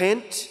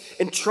repent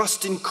and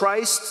trust in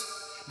Christ,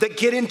 that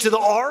get into the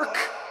ark,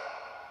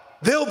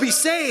 they'll be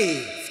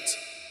saved.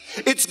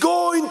 It's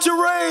going to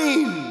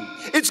rain.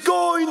 It's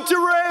going to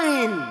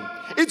rain.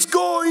 It's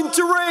going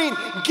to rain.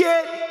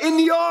 Get in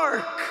the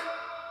ark.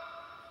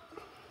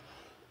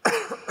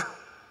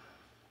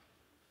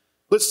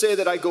 Let's say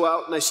that I go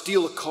out and I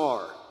steal a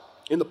car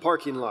in the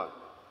parking lot.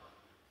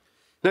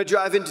 And I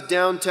drive into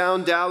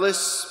downtown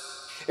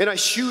Dallas and I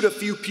shoot a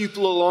few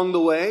people along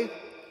the way.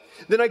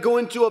 Then I go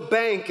into a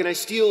bank and I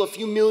steal a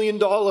few $1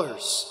 million.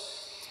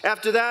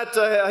 After that,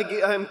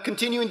 I'm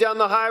continuing down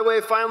the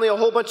highway. Finally, a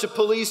whole bunch of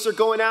police are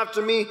going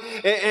after me,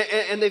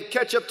 and they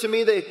catch up to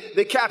me.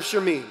 They capture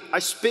me. I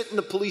spit in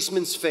the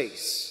policeman's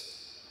face.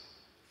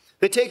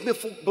 They take me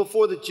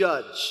before the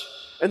judge,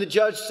 and the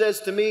judge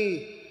says to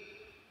me,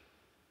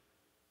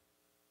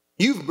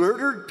 "You've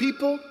murdered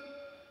people?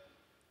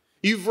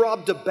 You've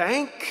robbed a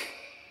bank?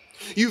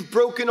 You've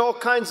broken all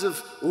kinds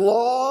of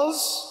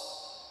laws?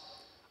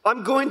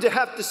 I'm going to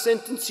have to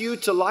sentence you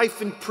to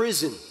life in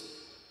prison."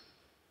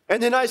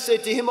 And then I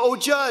said to him, "Oh,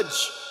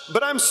 judge,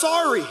 but I'm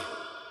sorry.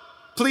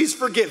 Please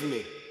forgive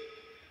me."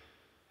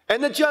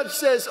 And the judge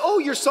says, "Oh,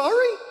 you're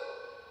sorry?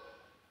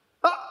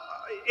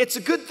 It's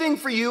a good thing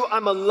for you.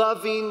 I'm a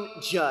loving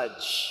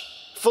judge,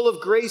 full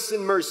of grace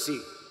and mercy.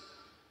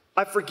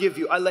 I forgive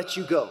you. I let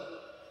you go."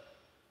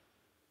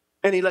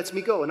 And he lets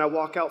me go, and I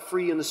walk out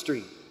free in the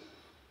street.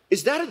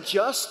 Is that a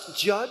just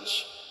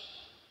judge?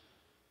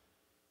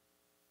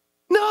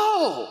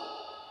 No.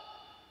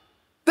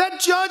 That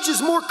judge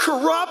is more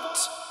corrupt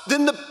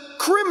than the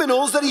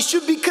criminals that he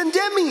should be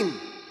condemning.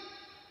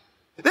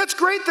 That's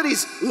great that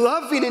he's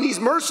loving and he's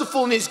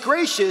merciful and he's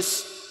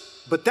gracious,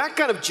 but that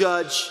kind of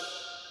judge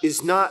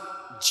is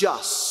not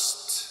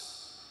just.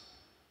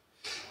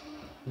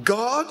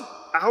 God,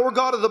 our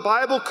God of the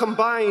Bible,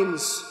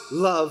 combines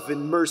love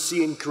and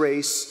mercy and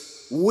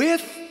grace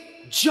with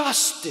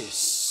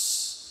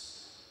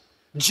justice.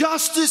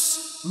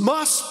 Justice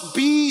must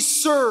be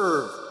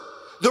served.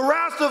 The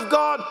wrath of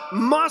God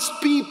must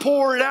be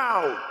poured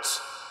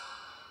out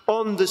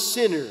on the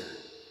sinner.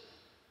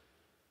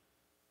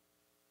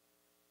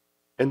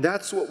 And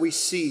that's what we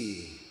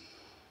see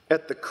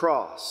at the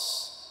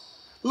cross.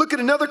 Look at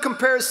another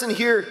comparison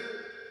here: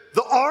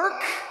 the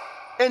ark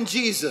and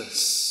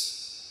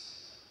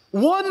Jesus.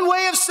 One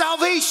way of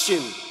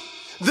salvation.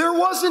 There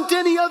wasn't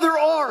any other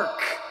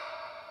ark.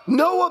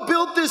 Noah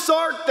built this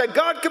ark that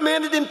God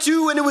commanded him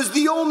to, and it was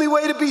the only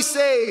way to be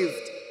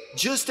saved.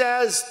 Just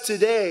as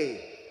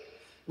today,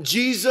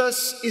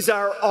 Jesus is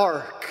our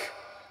ark.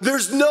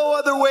 There's no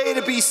other way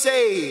to be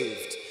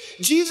saved.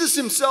 Jesus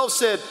himself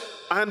said,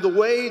 I'm the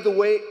way,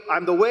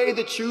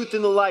 the truth,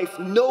 and the life.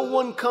 No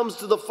one comes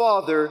to the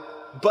Father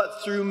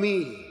but through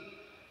me.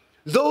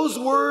 Those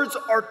words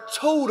are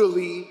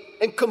totally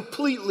and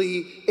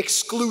completely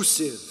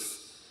exclusive.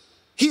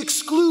 He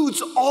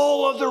excludes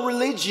all other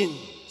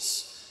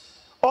religions,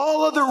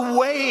 all other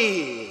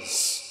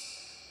ways,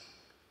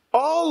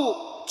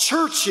 all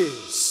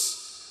churches,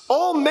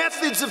 all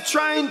methods of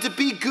trying to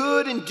be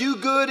good and do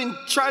good and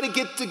try to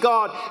get to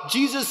God.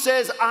 Jesus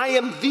says, I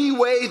am the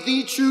way,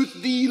 the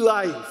truth, the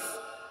life.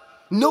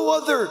 No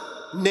other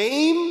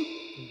name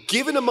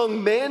given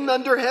among men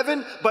under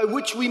heaven by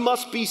which we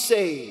must be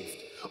saved.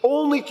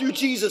 Only through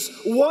Jesus,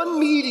 one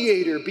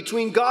mediator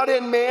between God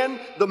and man,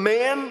 the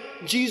man,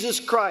 Jesus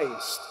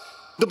Christ.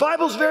 The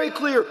Bible's very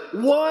clear.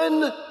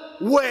 One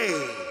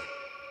way.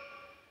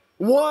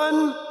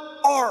 One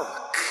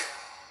ark.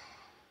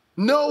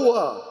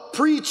 Noah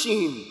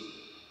preaching,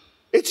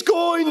 it's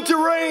going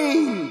to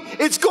rain.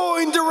 It's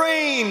going to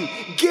rain.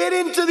 Get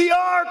into the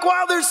ark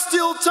while there's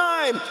still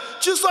time.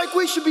 Just like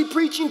we should be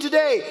preaching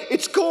today.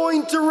 It's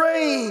going to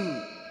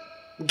rain.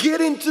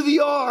 Get into the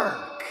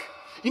ark.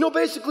 You know,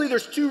 basically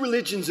there's two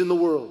religions in the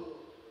world.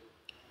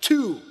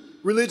 Two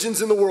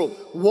religions in the world.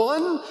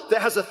 One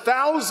that has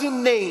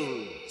 1,000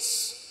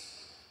 names.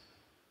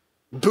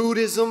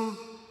 Buddhism,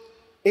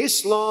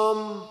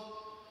 Islam,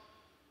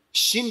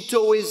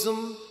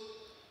 Shintoism.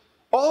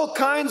 All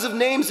kinds of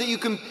names that you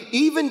can,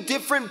 even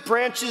different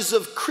branches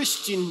of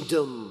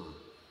Christendom.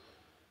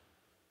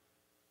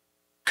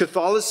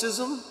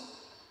 Catholicism,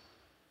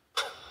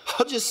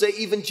 I'll just say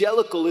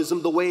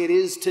evangelicalism the way it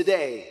is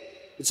today.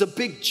 It's a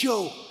big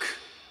joke.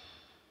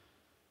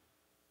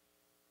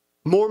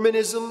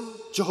 Mormonism,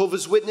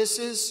 Jehovah's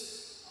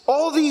Witnesses,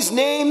 all these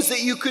names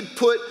that you could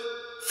put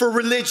for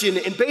religion,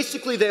 and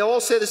basically they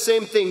all say the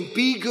same thing: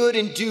 be good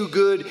and do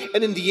good,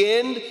 and in the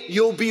end,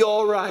 you'll be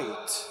all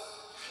right.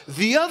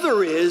 The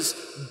other is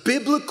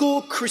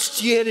biblical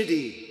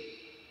Christianity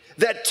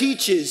that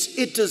teaches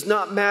it does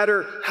not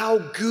matter how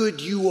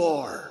good you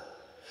are,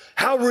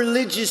 how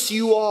religious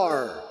you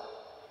are.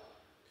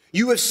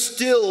 You have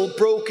still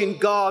broken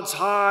God's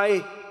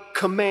high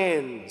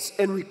commands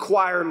and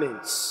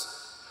requirements.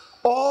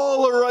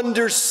 All are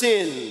under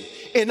sin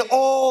and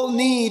all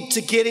need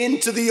to get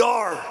into the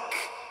ark.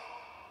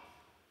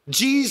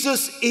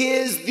 Jesus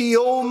is the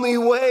only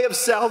way of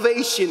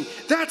salvation.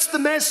 That's the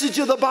message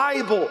of the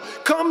Bible.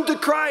 Come to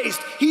Christ.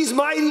 He's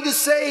mighty to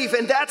save.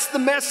 And that's the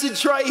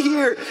message right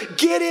here.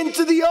 Get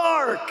into the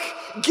ark.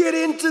 Get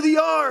into the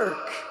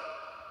ark.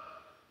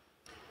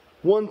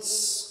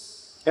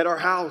 Once at our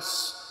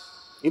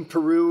house in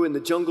Peru, in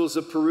the jungles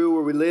of Peru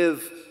where we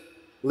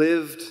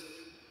lived.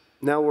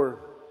 Now we're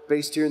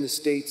based here in the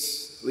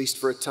States, at least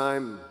for a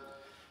time.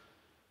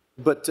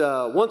 But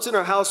once in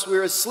our house, we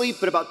were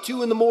asleep at about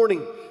 2 in the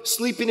morning,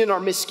 sleeping in our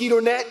mosquito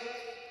net.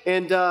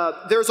 And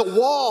there's a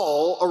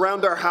wall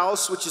around our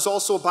house, which is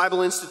also a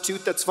Bible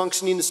institute that's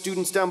functioning, the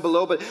students down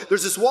below. But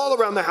there's this wall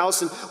around the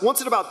house. And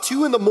once at about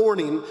 2 in the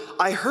morning,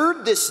 I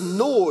heard this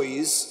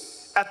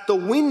noise at the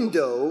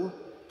window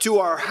to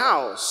our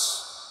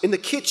house in the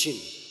kitchen,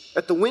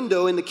 at the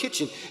window in the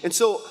kitchen. And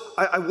so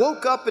I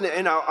woke up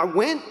and I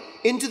went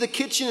into the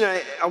kitchen.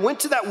 And I went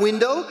to that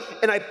window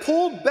and I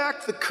pulled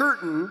back the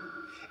curtain.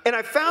 And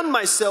I found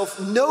myself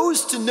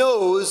nose to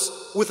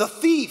nose with a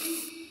thief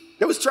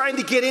that was trying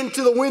to get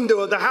into the window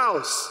of the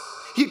house.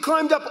 He had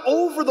climbed up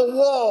over the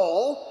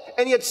wall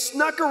and he had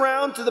snuck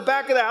around to the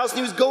back of the house and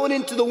he was going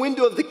into the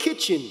window of the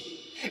kitchen.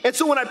 And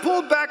so when I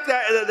pulled back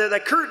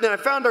that curtain and I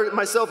found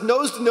myself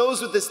nose to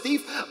nose with this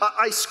thief,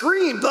 I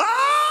screamed,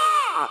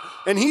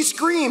 "Ah!" And he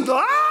screamed,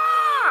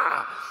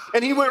 "Ah!"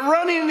 And he went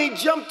running and he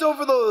jumped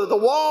over the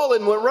wall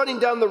and went running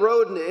down the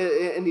road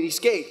and he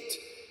escaped.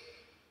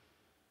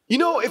 You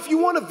know, if you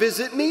want to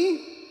visit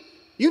me,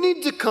 you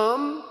need to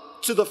come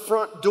to the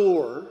front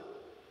door.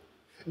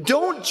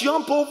 Don't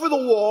jump over the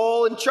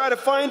wall and try to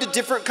find a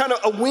different kind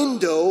of a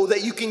window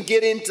that you can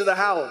get into the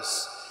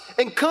house.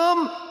 And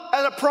come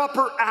at a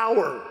proper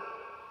hour,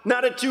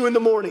 not at 2 in the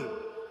morning.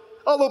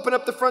 I'll open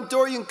up the front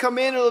door, you can come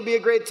in, it'll be a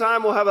great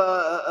time, we'll have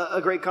a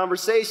great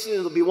conversation,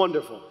 it'll be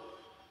wonderful.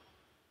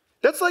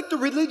 That's like the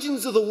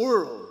religions of the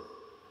world.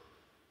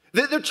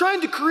 They're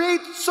trying to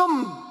create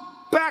some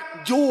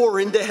back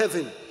door into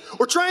heaven.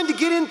 Or trying to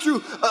get in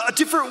through a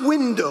different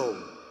window.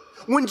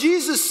 When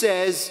Jesus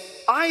says,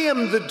 I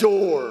am the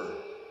door.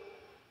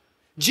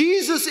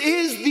 Jesus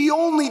is the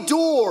only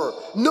door,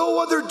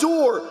 no other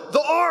door.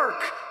 The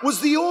ark was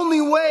the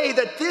only way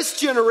that this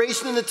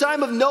generation in the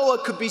time of Noah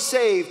could be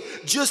saved,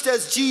 just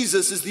as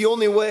Jesus is the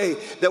only way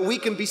that we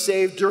can be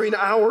saved during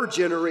our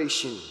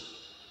generation.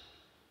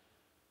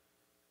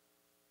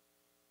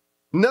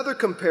 Another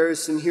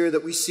comparison here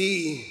that we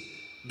see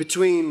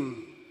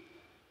between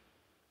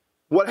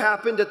what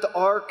happened at the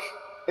ark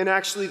and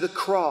actually the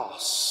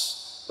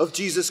cross of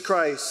Jesus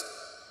Christ.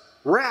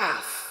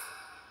 Wrath.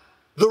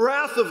 The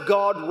wrath of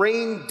God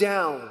rained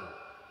down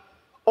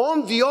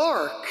on the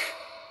ark.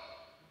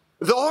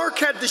 The ark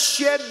had to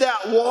shed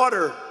that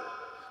water.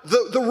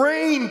 The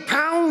rain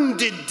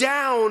pounded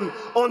down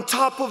on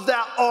top of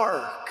that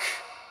ark.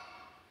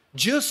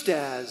 Just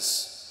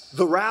as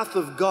the wrath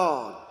of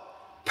God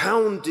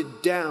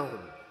pounded down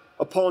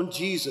upon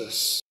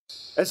Jesus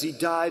as he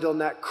died on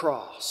that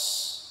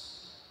cross.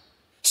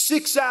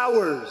 6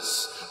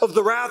 hours of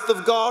the wrath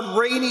of God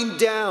raining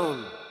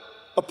down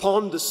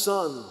upon the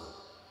Son.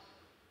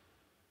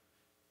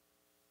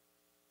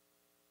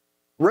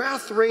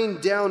 Wrath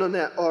rained down on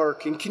that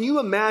ark. And can you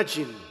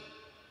imagine,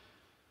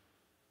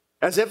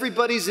 as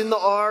everybody's in the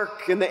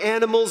ark and the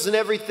animals and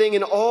everything,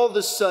 and all of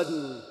a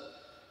sudden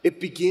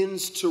it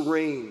begins to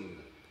rain.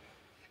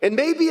 And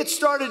maybe it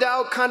started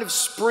out kind of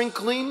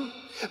sprinkling,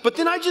 but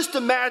then I just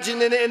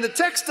imagine, and the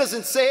text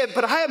doesn't say it,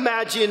 but I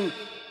imagine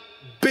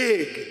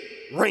big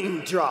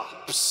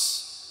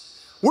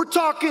raindrops. We're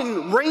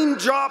talking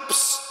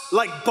raindrops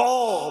like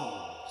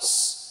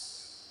bombs.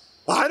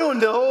 I don't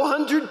know,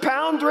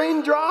 100-pound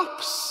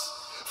raindrops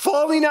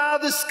falling out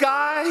of the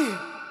sky,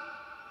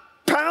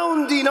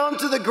 pounding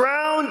onto the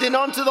ground and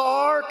onto the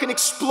ark and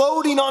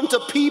exploding onto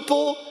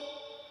people.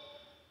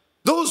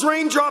 Those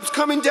raindrops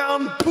coming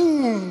down,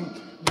 boom,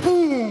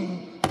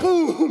 boom,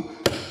 boom,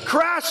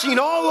 crashing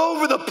all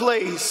over the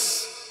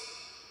place.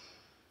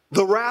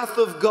 The wrath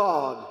of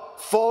God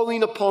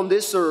falling upon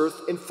this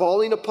earth and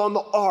falling upon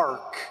the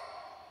ark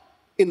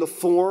in the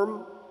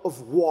form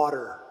of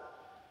water.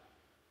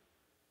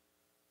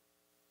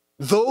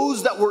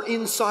 Those that were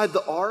inside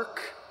the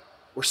ark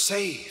were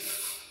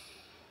safe.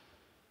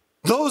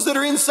 Those that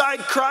are inside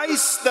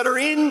Christ, that are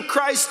in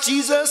Christ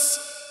Jesus,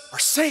 are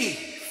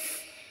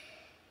safe.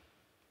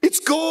 It's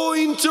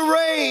going to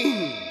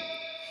rain.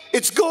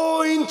 It's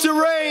going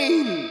to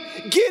rain.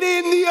 Get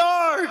in the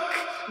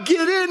ark.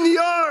 Get in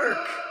the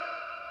ark.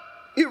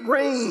 It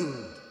rained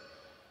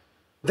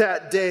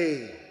that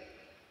day.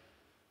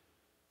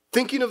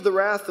 Thinking of the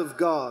wrath of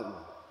God,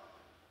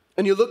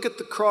 and you look at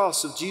the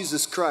cross of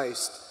Jesus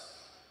Christ,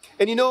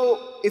 and you know,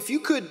 if you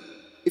could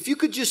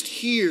just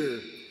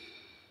hear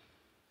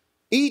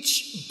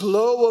each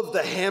blow of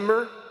the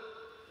hammer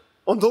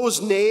on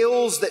those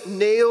nails that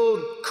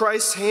nailed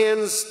Christ's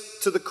hands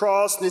to the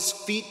cross and his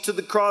feet to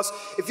the cross,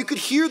 if you could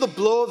hear the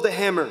blow of the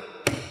hammer,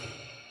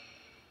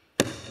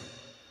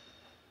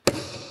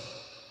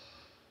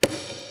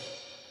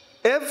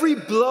 every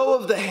blow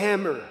of the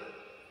hammer,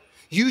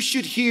 you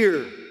should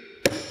hear,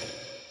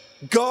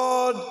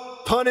 God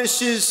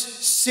punishes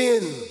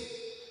sin.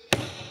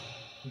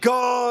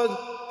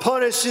 God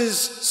punishes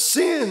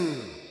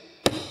sin.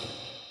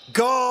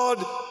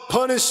 God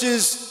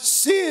punishes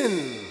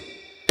sin.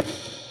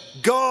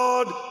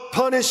 God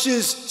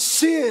punishes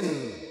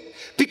sin.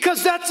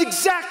 Because that's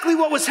exactly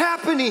what was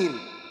happening.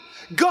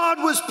 God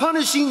was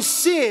punishing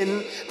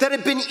sin that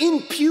had been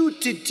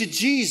imputed to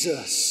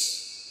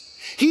Jesus.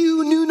 He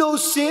who knew no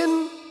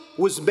sin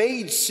was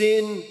made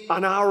sin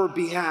on our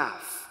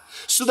behalf,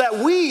 so that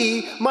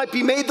we might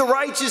be made the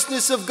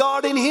righteousness of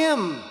God in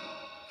him.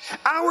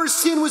 Our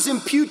sin was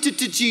imputed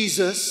to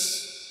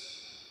Jesus,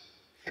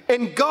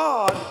 and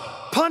God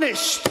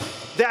punished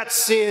that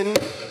sin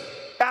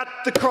at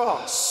the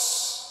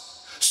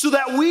cross, so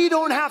that we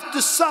don't have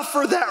to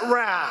suffer that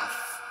wrath.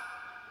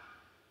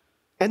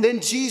 And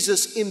then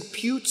Jesus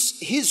imputes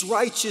his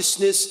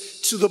righteousness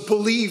to the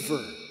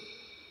believer.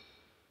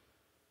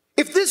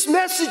 If this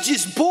message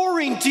is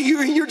boring to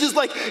you and you're just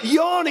like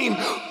yawning,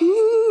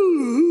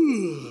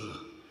 ooh,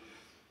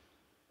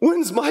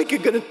 when's Micah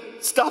going to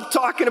stop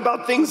talking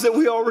about things that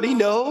we already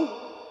know?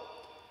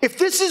 If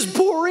this is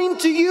boring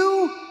to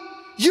you,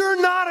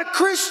 you're not a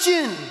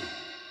Christian.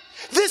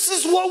 This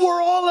is what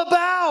we're all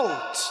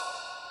about.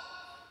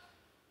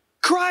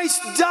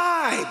 Christ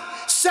died,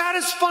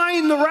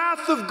 satisfying the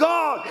wrath of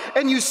God.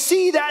 And you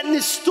see that in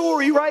this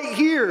story right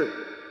here.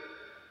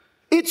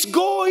 It's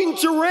going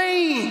to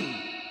rain.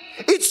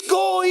 It's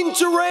going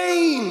to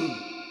rain.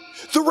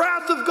 The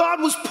wrath of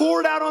God was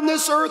poured out on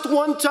this earth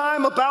one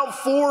time about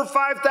 4,000 or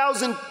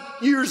 5,000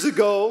 years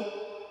ago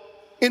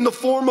in the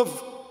form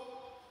of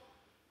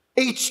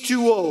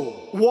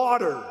H2O,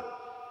 water.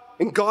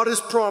 And God has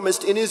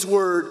promised in his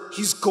word,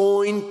 he's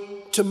going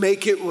to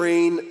make it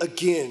rain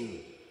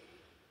again.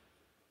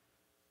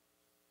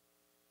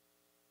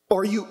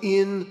 Are you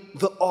in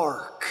the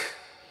ark?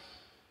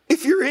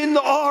 If you're in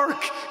the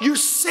ark, you're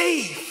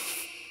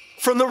safe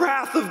from the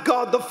wrath of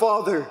God the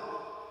Father.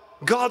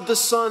 God the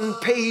Son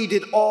paid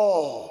it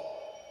all.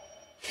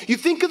 You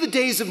think of the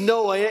days of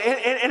Noah,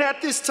 and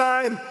at this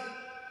time,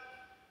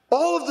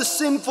 all of the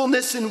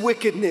sinfulness and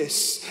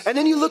wickedness. And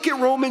then you look at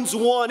Romans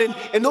 1,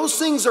 and those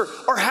things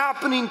are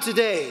happening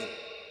today.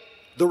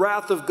 The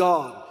wrath of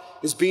God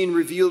is being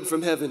revealed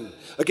from heaven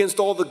against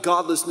all the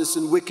godlessness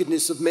and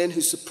wickedness of men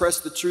who suppress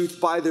the truth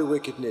by their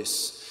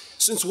wickedness.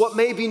 Since what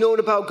may be known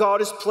about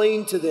God is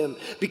plain to them,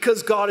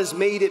 because God has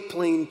made it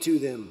plain to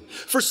them.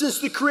 For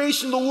since the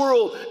creation of the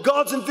world,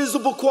 God's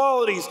invisible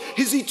qualities,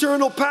 his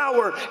eternal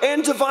power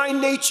and divine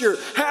nature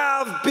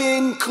have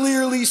been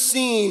clearly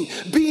seen,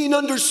 being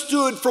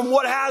understood from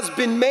what has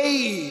been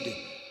made,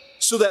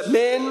 so that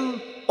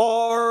men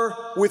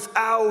are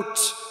without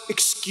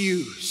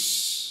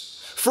excuse.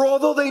 For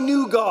although they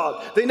knew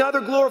God, they neither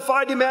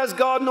glorified him as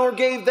God nor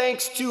gave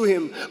thanks to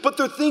him, but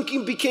their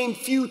thinking became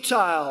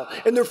futile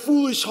and their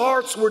foolish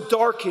hearts were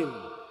darkened.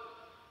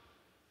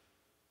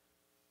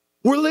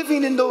 We're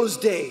living in those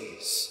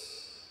days.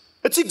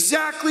 It's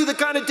exactly the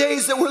kind of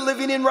days that we're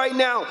living in right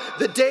now.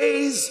 The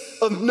days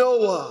of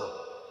Noah,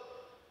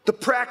 the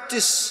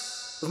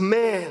practice of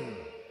man.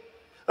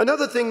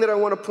 Another thing that I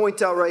want to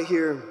point out right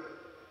here,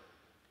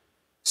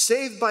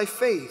 saved by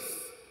faith.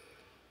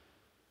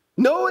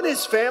 Noah and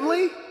his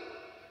family,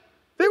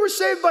 they were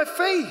saved by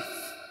faith,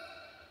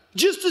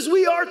 just as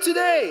we are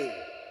today.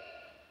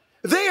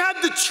 They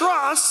had to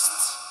trust,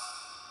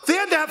 they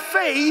had to have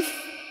faith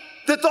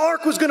that the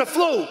ark was going to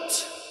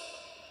float.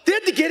 They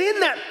had to get in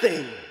that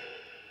thing.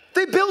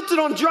 They built it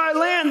on dry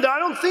land. I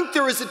don't think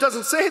it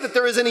doesn't say that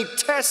there is any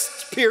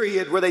test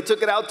period where they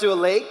took it out to a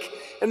lake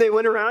and they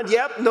went around,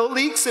 yep, no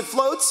leaks, it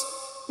floats.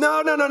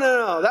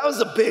 No. That was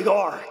a big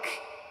ark.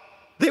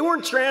 They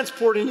weren't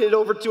transporting it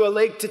over to a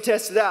lake to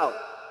test it out.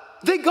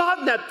 They got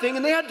in that thing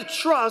and they had to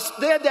trust,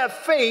 they had to have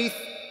faith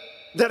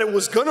that it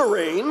was going to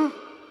rain,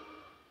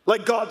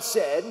 like God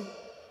said.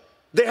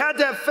 They had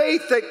to have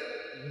faith that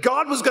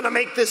God was going to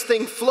make this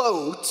thing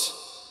float.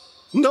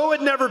 Noah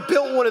had never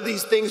built one of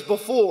these things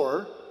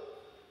before.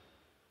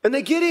 And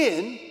they get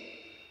in.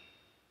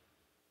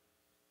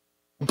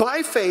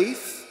 By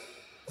faith,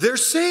 they're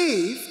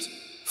saved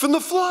from the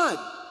flood.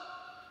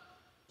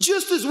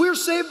 Just as we're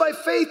saved by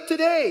faith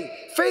today.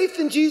 Faith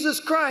in Jesus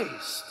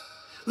Christ.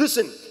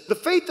 Listen, the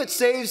faith that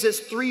saves has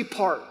three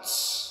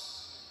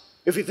parts.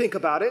 If you think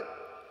about it.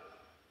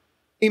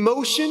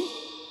 Emotion,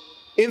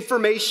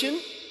 information,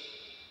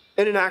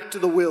 and an act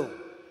of the will.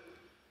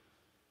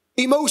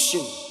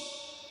 Emotion.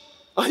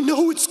 I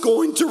know it's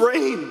going to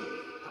rain.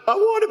 I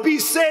want to be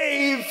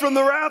saved from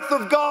the wrath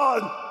of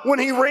God when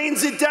He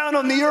rains it down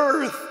on the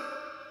earth.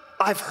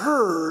 I've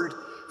heard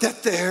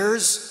that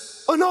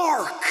there's an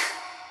ark.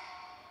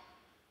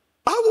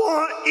 I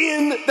want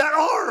in that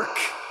ark.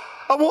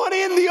 I want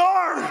in the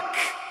ark.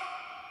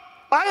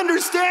 I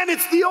understand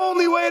it's the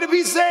only way to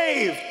be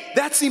saved.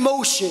 That's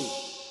emotion.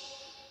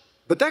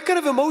 But that kind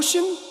of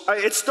emotion,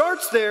 it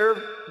starts there,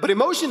 but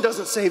emotion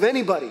doesn't save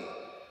anybody.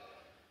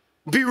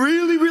 Be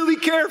really, really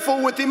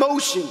careful with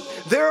emotion.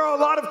 There are a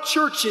lot of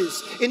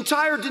churches,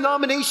 entire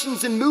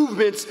denominations and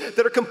movements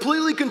that are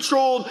completely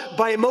controlled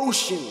by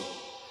emotion,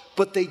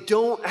 but they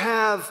don't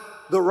have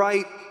the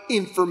right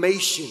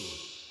information.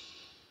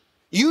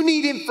 You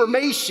need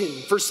information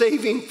for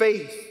saving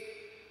faith.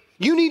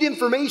 You need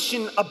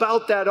information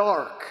about that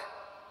ark.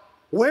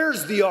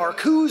 Where's the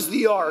ark? Who's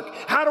the ark?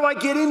 How do I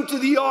get into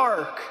the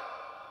ark?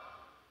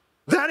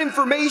 That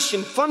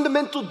information,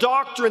 fundamental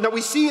doctrine that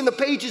we see in the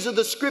pages of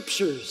the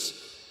scriptures.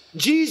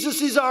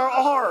 Jesus is our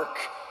ark.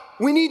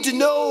 We need to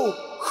know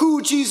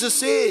who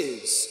Jesus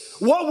is,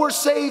 what we're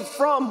saved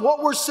from,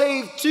 what we're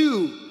saved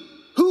to,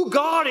 who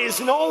God is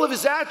and all of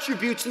His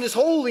attributes and His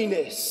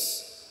holiness.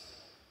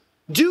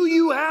 Do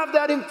you have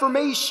that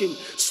information?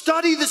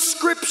 Study the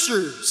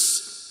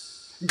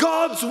scriptures,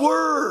 God's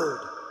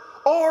word.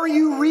 Are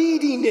you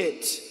reading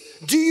it?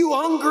 Do you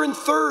hunger and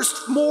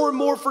thirst more and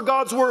more for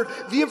God's word?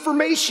 The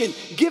information,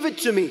 give it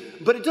to me.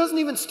 But it doesn't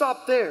even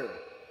stop there.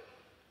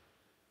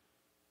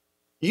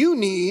 You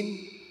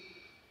need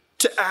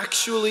to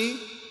actually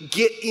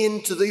get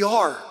into the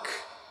ark.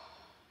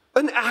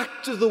 An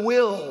act of the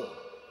will.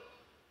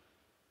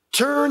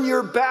 Turn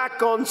your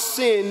back on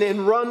sin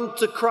and run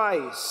to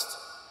Christ.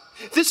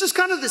 This is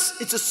kind of this,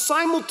 it's a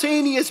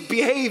simultaneous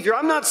behavior.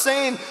 I'm not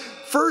saying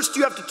first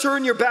you have to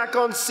turn your back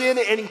on sin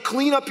and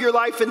clean up your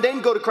life and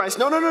then go to Christ.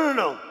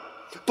 No.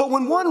 But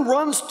when one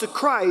runs to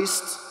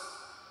Christ,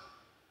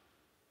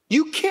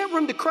 you can't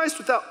run to Christ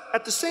without,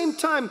 at the same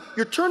time,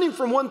 you're turning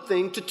from one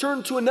thing to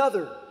turn to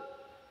another.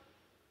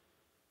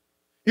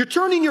 You're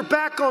turning your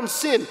back on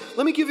sin.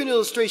 Let me give you an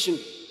illustration.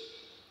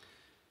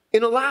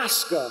 In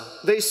Alaska,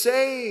 they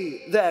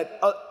say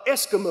that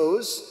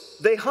Eskimos,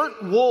 they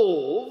hunt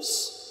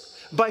wolves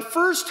by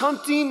first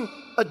hunting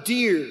a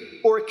deer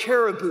or a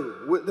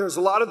caribou. There's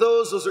a lot of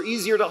those. Those are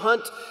easier to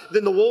hunt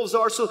than the wolves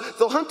are. So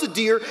they'll hunt a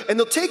deer and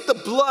they'll take the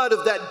blood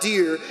of that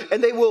deer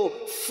and they will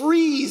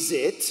freeze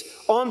it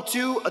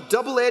onto a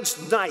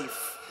double-edged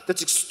knife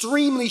that's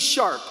extremely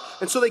sharp.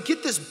 And so they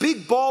get this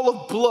big ball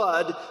of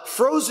blood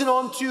frozen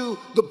onto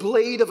the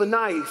blade of a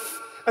knife.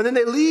 And then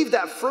they leave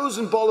that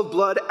frozen ball of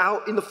blood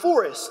out in the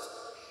forest.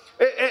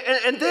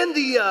 And then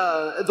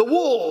the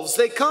wolves,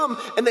 they come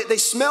and they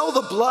smell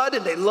the blood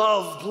and they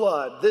love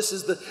blood. This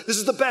is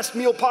the best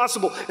meal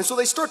possible. And so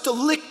they start to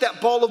lick that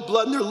ball of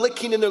blood and they're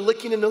licking and they're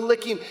licking and they're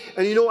licking.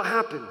 And you know what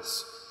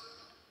happens?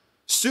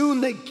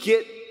 Soon they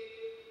get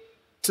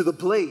to the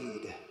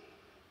blade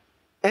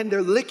and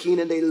they're licking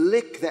and they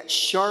lick that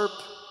sharp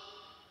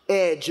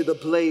edge of the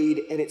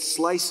blade and it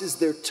slices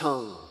their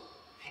tongue.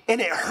 And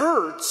it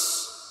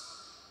hurts,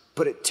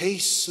 but it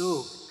tastes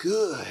so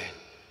good.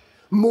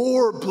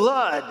 More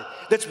blood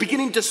that's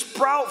beginning to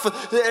sprout,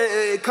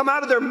 come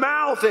out of their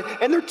mouth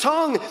and their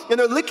tongue, and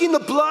they're licking the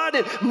blood,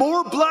 and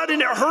more blood,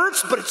 and it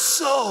hurts, but it's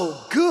so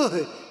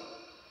good.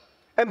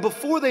 And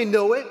before they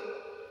know it,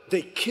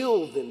 they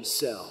kill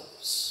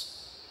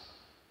themselves.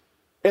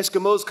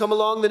 Eskimos come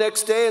along the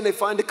next day, and they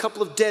find a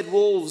couple of dead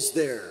wolves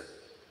there.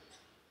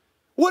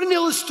 What an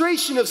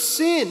illustration of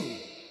sin.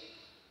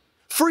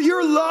 For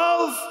your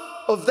love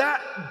of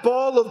that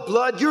ball of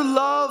blood, your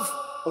love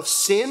of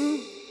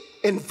sin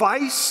and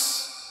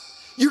vice,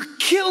 you're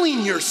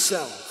killing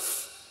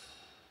yourself.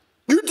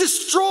 You're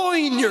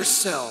destroying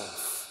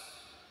yourself.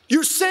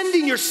 You're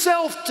sending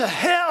yourself to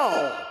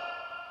hell.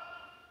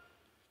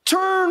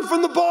 Turn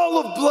from the ball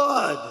of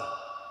blood.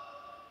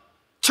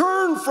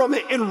 Turn from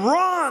it and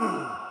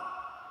run.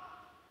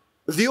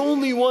 The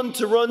only one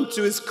to run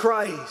to is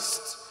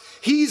Christ.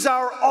 He's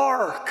our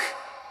ark.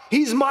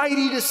 He's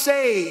mighty to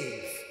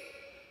save.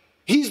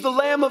 He's the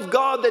Lamb of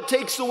God that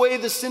takes away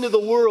the sin of the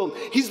world.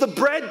 He's the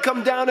bread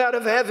come down out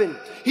of heaven.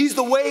 He's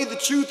the way, the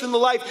truth, and the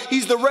life.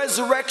 He's the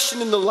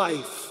resurrection and the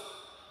life.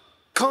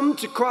 Come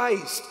to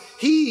Christ.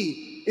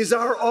 He is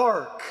our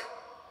ark.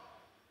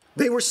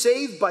 They were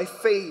saved by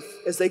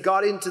faith as they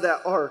got into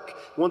that ark.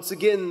 Once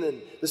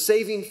again, the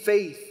saving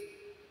faith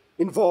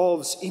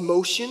involves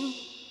emotion,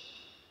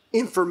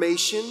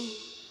 information,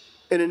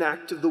 and an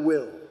act of the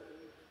will.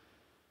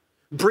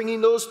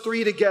 Bringing those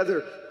three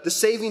together, the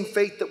saving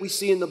faith that we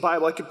see in the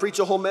Bible. I could preach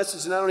a whole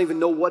message and I don't even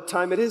know what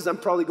time it is. I'm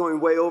probably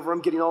going way over.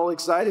 I'm getting all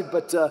excited.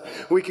 But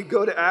we could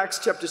go to Acts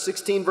chapter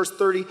 16, verse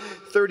 30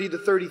 to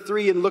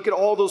 33 and look at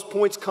all those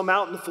points come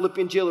out in the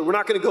Philippian jailer. We're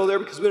not going to go there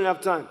because we don't have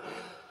time.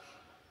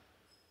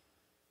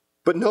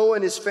 But Noah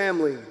and his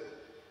family,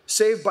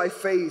 saved by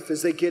faith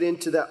as they get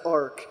into that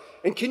ark.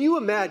 And can you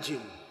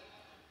imagine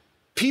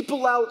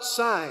people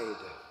outside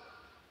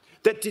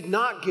that did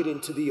not get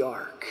into the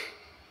ark?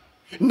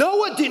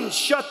 Noah didn't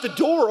shut the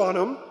door on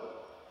them.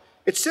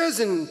 It says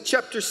in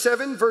chapter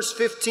 7, verse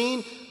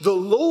 15, the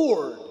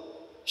Lord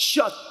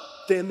shut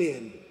them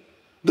in.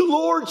 The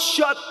Lord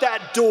shut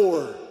that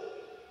door.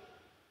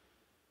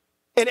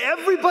 And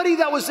everybody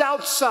that was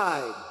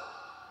outside,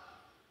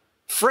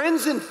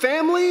 friends and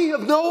family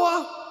of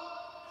Noah,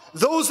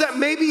 those that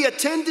maybe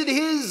attended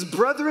his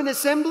brethren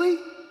assembly,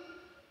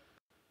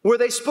 where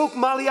they spoke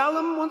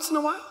Malayalam once in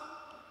a while?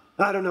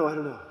 I don't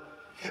know.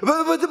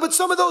 But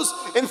some of those,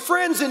 and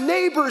friends and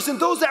neighbors and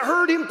those that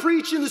heard him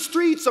preach in the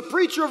streets, a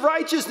preacher of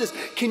righteousness.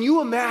 Can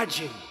you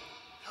imagine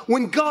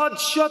when God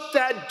shut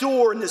that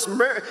door and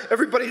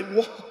everybody,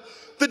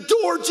 the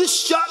door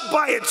just shut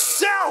by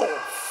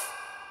itself.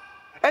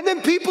 And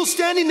then people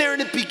standing there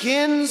and it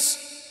begins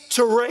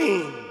to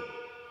rain.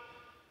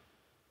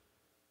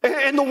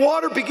 And the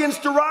water begins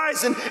to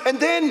rise, and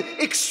then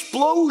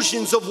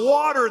explosions of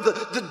water,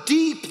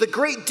 the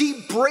great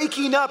deep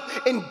breaking up,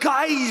 and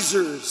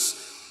geysers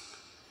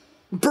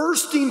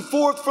bursting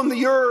forth from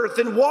the earth,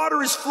 and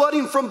water is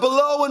flooding from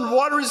below, and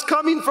water is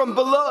coming from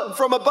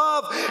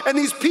above, and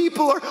these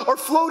people are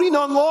floating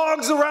on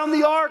logs around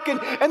the ark,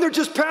 and they're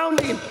just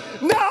pounding.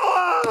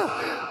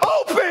 Noah,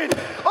 open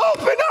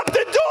up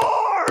the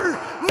door!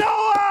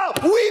 Noah,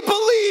 we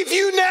believe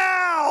you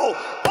now!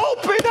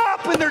 Open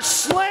up! And they're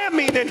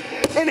slamming and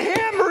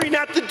hammering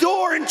at the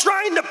door and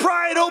trying to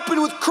pry it open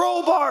with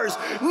crowbars.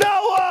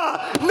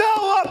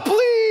 Noah,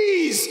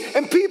 please!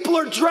 And people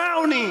are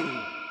drowning.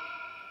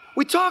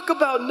 We talk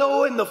about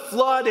Noah and the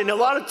flood, and a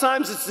lot of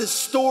times it's this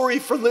story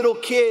for little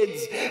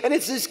kids, and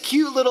it's this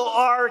cute little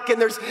ark, and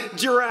there's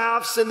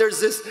giraffes, and there's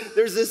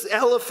this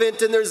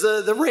elephant, and there's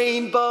the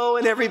rainbow,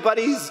 and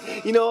everybody's,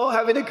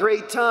 having a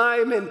great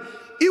time, and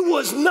it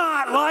was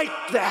not like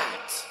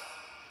that.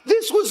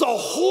 This was a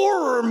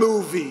horror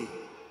movie.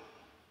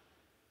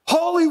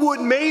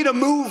 Hollywood made a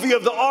movie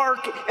of the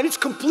ark, and it's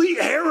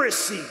complete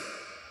heresy.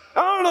 I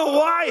don't know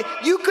why.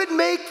 You could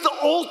make the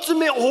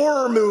ultimate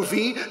horror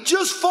movie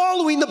just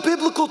following the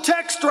biblical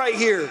text right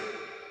here.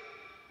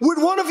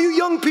 Would one of you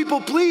young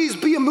people please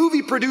be a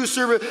movie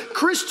producer, a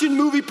Christian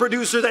movie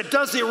producer that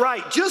does it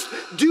right? Just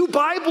do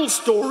Bible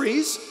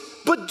stories,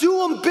 but do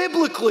them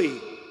biblically.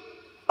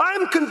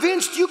 I'm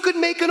convinced you could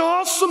make an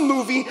awesome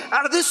movie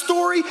out of this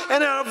story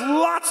and out of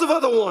lots of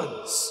other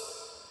ones.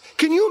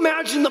 Can you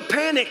imagine the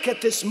panic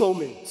at this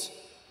moment?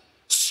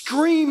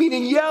 Screaming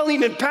and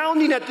yelling and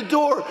pounding at the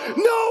door.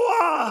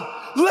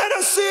 Noah, let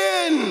us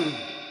in.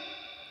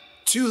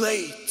 Too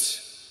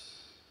late.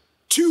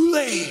 Too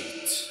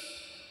late.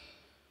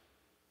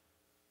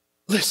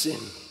 Listen,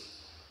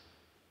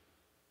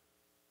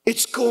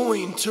 it's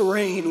going to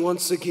rain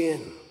once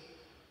again.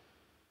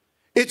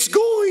 It's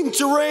going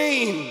to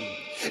rain.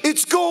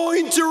 It's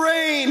going to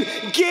rain.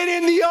 Get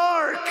in the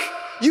ark.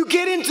 You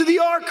get into the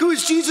ark, who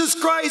is Jesus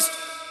Christ,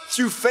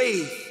 through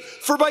faith.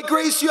 For by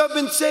grace you have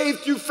been saved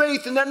through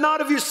faith, and that not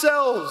of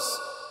yourselves.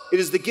 It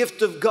is the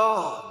gift of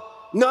God,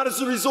 not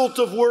as a result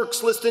of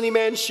works, lest any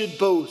man should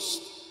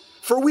boast.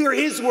 For we are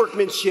his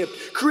workmanship,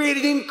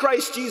 created in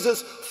Christ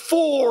Jesus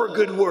for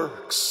good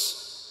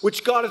works,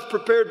 which God hath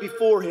prepared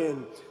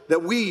beforehand,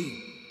 that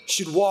we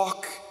should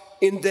walk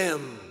in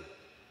them.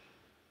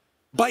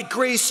 By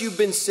grace you've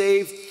been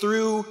saved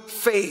through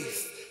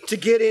faith, to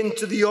get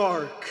into the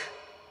ark.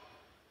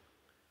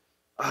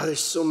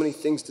 There's so many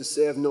things to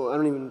say. I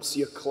don't even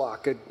see a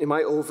clock. Am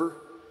I over?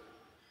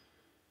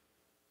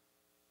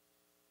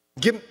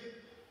 Give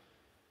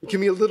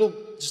me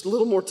just a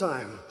little more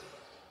time.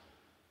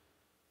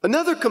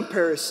 Another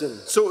comparison.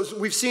 So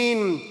we've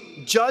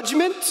seen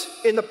judgment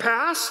in the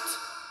past.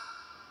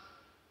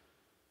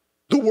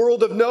 The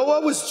world of Noah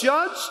was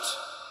judged,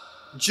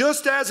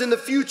 just as in the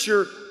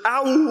future,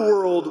 our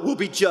world will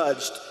be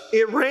judged.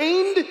 It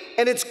rained,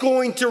 and it's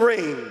going to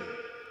rain.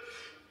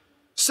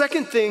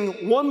 Second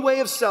thing, one way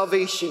of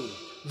salvation.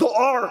 The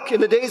ark in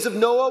the days of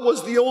Noah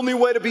was the only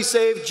way to be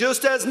saved,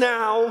 just as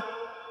now,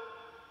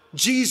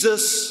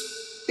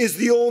 Jesus is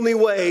the only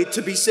way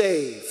to be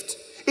saved.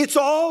 It's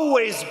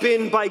always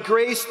been by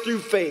grace through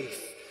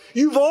faith.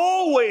 You've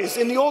always,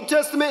 in the Old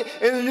Testament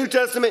and the New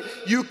Testament,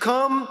 you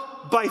come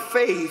by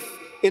faith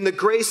in the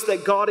grace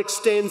that God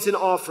extends and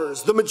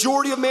offers. The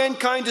majority of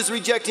mankind is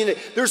rejecting it.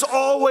 There's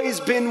always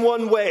been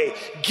one way.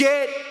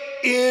 Get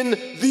in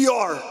the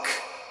ark.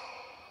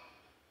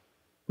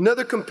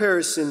 Another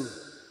comparison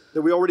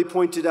that we already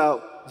pointed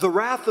out, the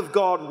wrath of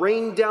God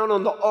rained down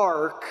on the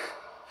ark,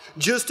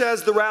 just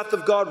as the wrath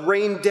of God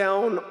rained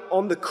down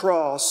on the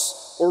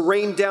cross, or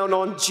rained down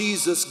on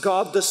Jesus,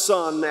 God the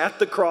Son, at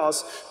the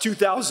cross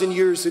 2,000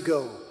 years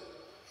ago.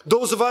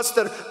 Those of us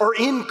that are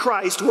in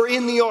Christ, we're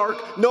in the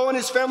ark, Noah and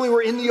his family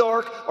were in the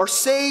ark, are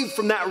saved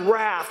from that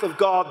wrath of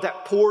God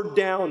that poured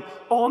down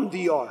on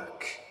the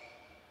ark.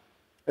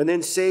 And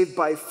then saved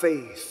by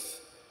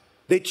faith.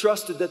 They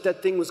trusted that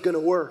that thing was going to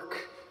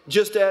work,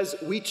 just as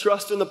we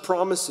trust in the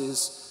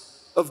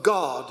promises of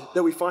God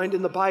that we find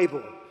in the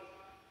Bible.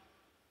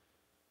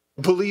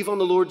 Believe on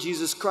the Lord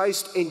Jesus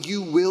Christ and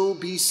you will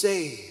be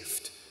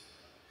saved.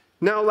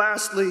 Now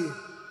lastly,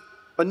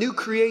 a new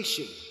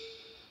creation.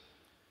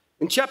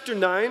 In chapter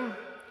 9,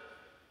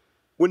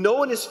 when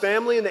Noah and his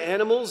family and the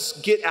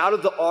animals get out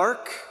of the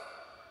ark,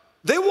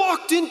 they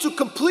walked into a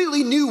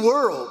completely new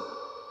world.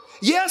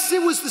 Yes,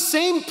 it was the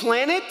same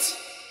planet,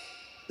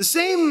 the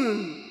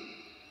same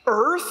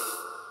earth,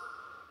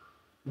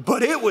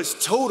 but it was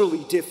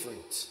totally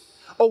different.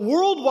 A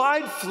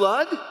worldwide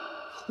flood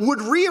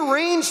would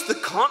rearrange the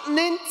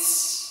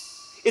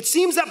continents. It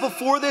seems that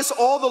before this,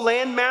 all the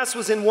land mass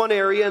was in one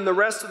area and the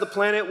rest of the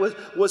planet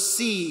was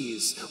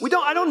seas.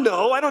 I don't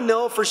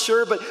know for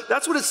sure, but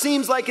that's what it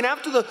seems like. And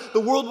after the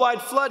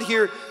worldwide flood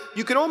here,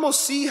 you can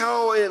almost see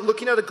how,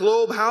 looking at a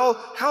globe,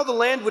 how the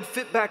land would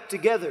fit back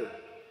together.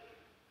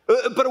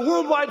 But a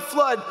worldwide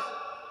flood,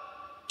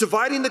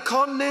 dividing the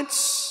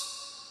continents,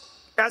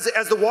 as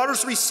the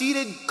waters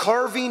receded,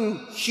 carving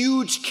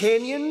huge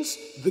canyons,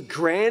 the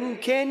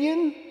Grand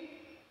Canyon,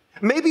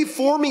 maybe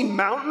forming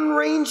mountain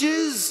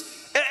ranges.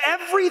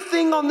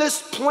 Everything on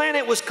this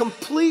planet was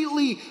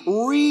completely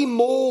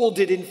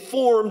remolded and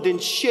formed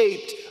and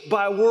shaped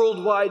by a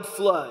worldwide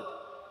flood.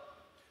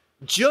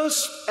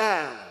 Just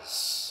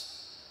as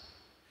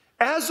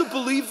a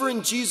believer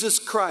in Jesus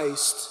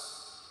Christ,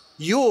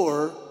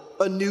 you're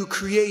a new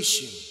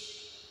creation.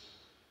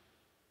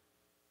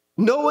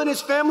 Noah and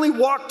his family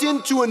walked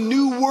into a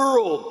new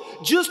world,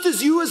 just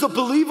as you as a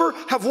believer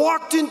have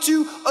walked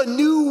into a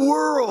new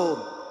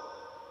world.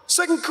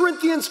 2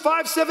 Corinthians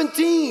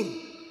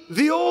 5:17,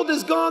 the old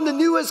is gone, the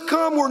new has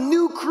come. We're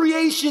new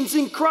creations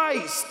in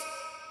Christ.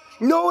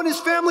 Noah and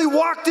his family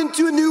walked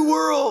into a new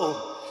world.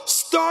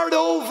 Start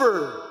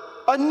over,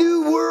 a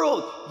new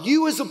world.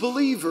 You as a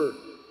believer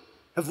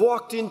have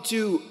walked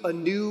into a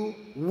new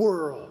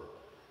world.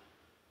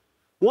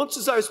 Once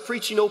as I was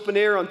preaching open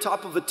air on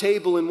top of a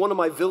table in one of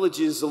my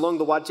villages along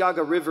the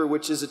Huallaga River,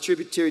 which is a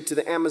tributary to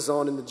the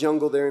Amazon in the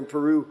jungle there in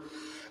Peru,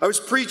 I was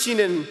preaching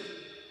and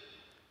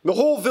the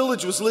whole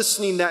village was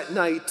listening that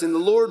night, and the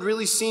Lord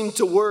really seemed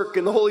to work,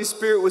 and the Holy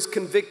Spirit was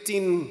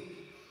convicting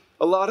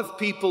a lot of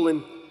people,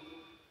 and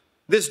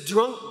this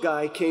drunk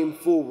guy came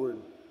forward.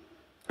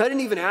 I didn't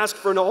even ask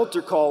for an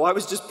altar call. I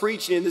was just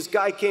preaching, and this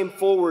guy came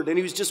forward, and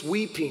he was just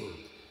weeping.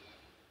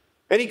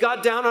 And he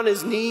got down on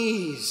his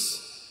knees,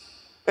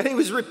 and he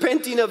was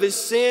repenting of his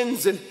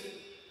sins, and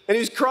he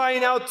was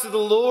crying out to the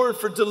Lord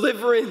for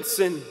deliverance.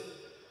 And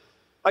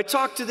I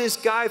talked to this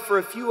guy for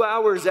a few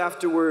hours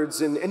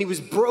afterwards, and he was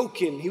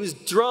broken. He was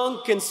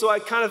drunk, and so I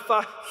kind of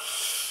thought,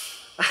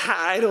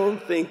 I don't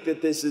think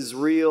that this is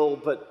real,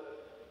 but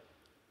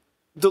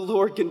the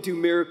Lord can do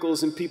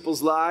miracles in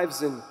people's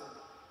lives. And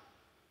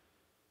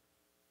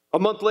a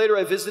month later,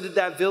 I visited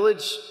that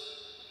village,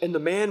 and the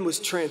man was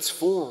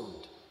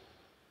transformed.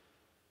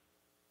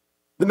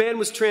 The man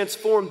was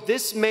transformed.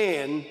 This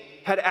man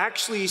had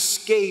actually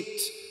escaped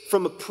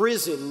from a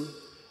prison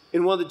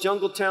in one of the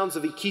jungle towns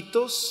of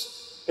Iquitos.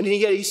 And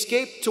he had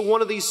escaped to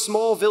one of these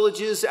small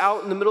villages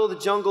out in the middle of the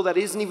jungle that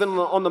isn't even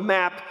on the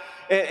map.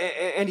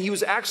 And he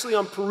was actually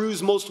on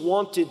Peru's most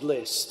wanted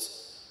list.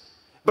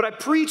 But I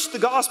preached the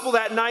gospel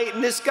that night,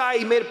 and this guy,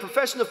 he made a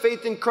profession of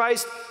faith in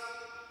Christ,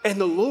 and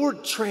the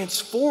Lord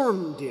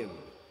transformed him.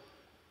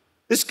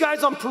 This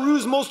guy's on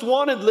Peru's most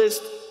wanted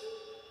list,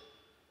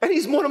 and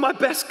he's one of my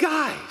best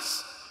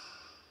guys.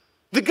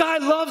 The guy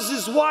loves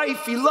his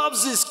wife, he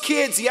loves his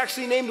kids. He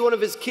actually named one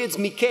of his kids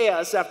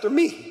Micah after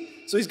me.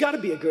 So he's got to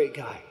be a great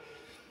guy.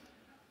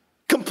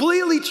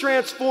 Completely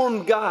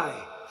transformed guy.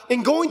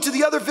 And going to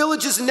the other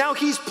villages, and now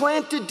he's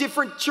planted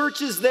different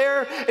churches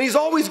there, and he's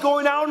always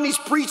going out and he's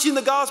preaching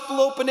the gospel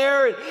open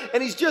air,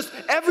 and he's just,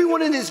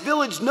 everyone in his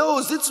village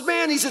knows this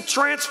man, he's a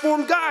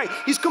transformed guy.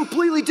 He's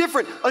completely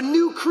different, a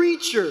new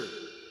creature.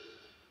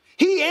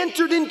 He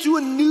entered into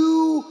a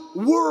new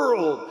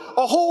world,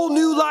 a whole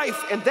new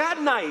life. And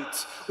that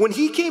night, when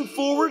he came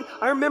forward,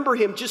 I remember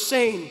him just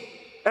saying,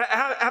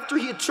 after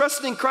he had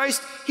trusted in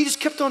Christ, he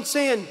just kept on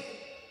saying,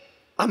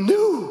 I'm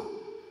new.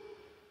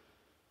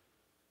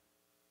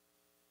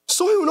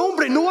 Soy un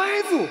hombre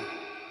nuevo.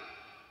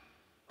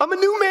 I'm a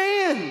new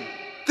man.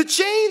 The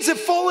chains have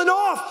fallen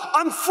off.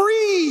 I'm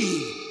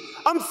free.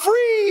 I'm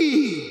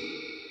free.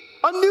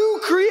 A new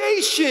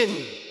creation.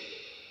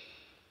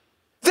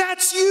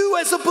 That's you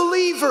as a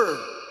believer.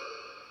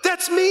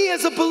 That's me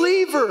as a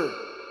believer.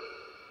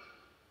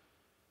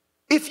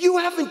 If you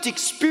haven't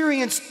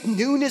experienced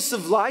newness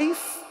of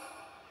life,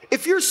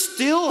 if you're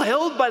still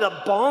held by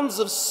the bonds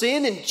of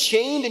sin and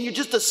chained and you're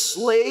just a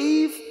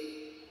slave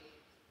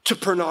to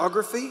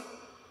pornography,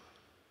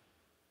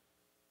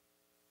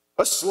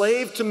 a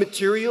slave to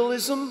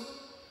materialism,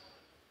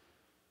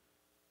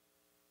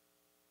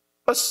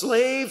 a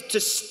slave to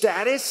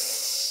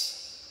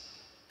status,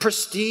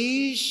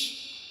 prestige,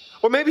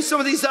 or maybe some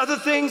of these other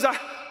things,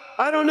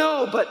 I don't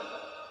know, but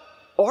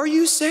are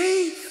you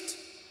saved?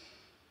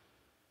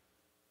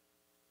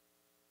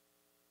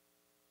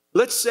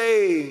 Let's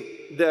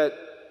say that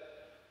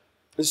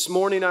this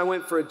morning I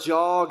went for a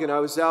jog and I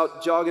was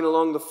out jogging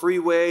along the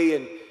freeway,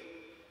 and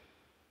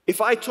if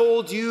I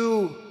told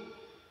you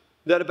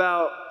that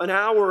about an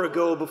hour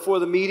ago before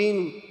the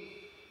meeting,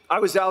 I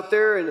was out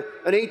there and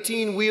an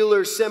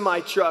 18-wheeler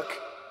semi-truck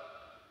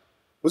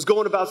was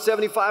going about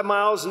 75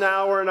 miles an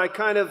hour, and I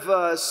kind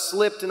of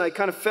slipped and I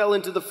kind of fell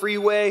into the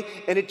freeway,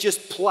 and it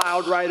just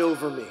plowed right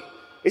over me.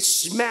 It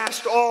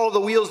smashed all the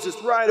wheels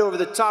just right over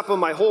the top of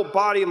my whole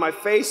body and my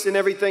face and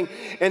everything.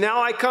 And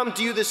now I come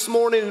to you this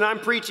morning and I'm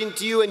preaching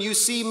to you, and you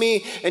see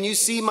me and you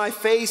see my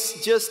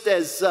face just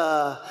as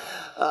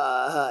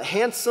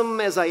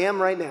handsome as I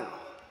am right now.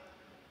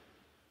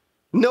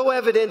 No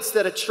evidence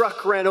that a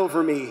truck ran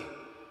over me.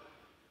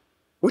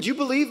 Would you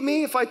believe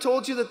me if I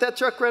told you that that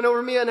truck ran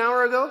over me an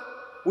hour ago?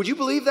 Would you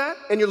believe that?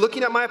 And you're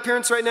looking at my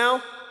appearance right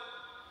now?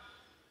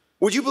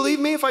 Would you believe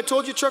me if I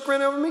told you a truck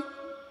ran over me?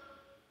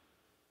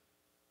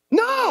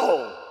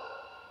 No!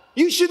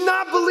 You should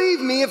not believe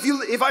me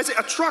if I say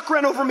a truck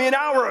ran over me an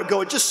hour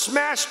ago, it just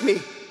smashed me.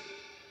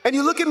 And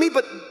you look at me,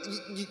 but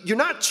you're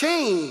not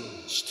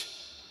changed.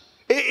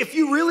 If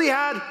you really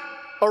had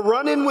a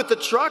run-in with the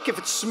truck, if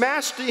it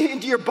smashed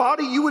into your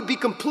body, you would be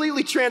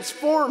completely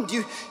transformed.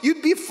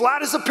 You'd be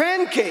flat as a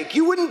pancake.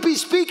 You wouldn't be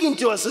speaking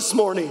to us this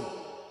morning.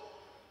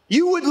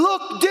 You would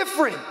look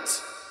different.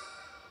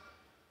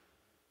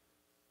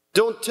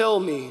 Don't tell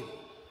me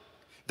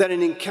that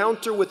an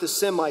encounter with a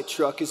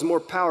semi-truck is more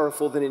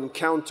powerful than an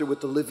encounter with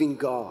the living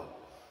God.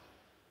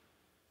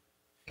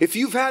 If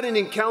you've had an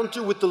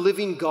encounter with the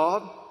living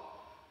God,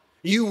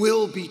 you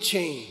will be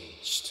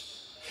changed.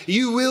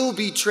 You will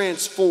be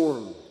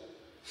transformed.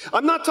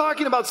 I'm not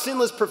talking about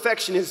sinless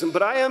perfectionism,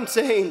 but I am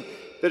saying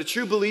that a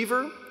true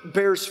believer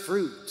bears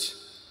fruit.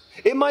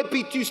 It might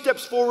be 2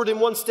 steps forward and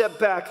 1 step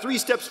back, 3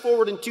 steps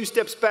forward and 2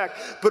 steps back,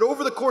 but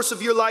over the course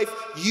of your life,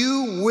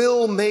 you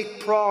will make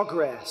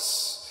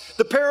progress.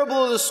 The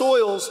parable of the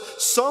soils,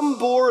 some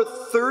bore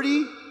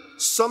 30,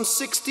 some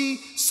 60,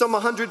 some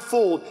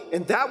 100-fold,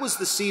 and that was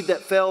the seed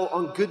that fell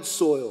on good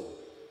soil.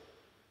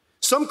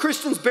 Some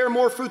Christians bear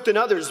more fruit than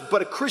others,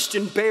 but a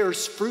Christian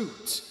bears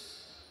fruit.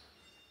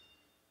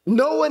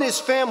 Noah and his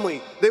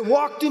family, they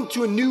walked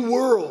into a new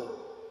world,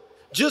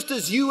 just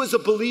as you as a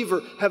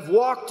believer have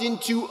walked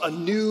into a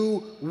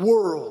new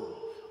world,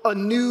 a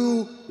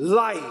new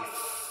life.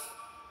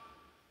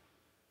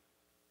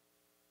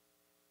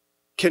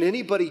 Can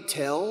anybody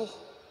tell?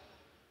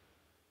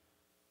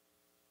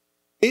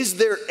 Is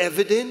there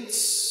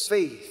evidence?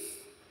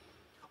 Faith.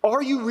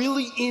 Are you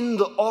really in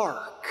the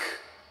ark?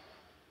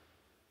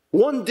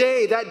 One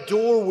day that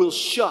door will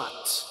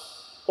shut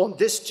on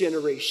this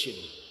generation.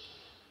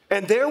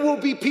 And there will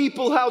be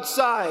people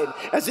outside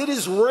as it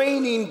is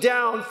raining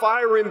down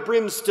fire and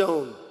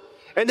brimstone.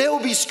 And they will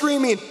be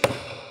screaming,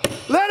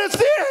 "Let us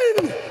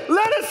in!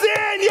 Let us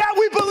in! Yeah,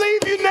 we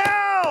believe you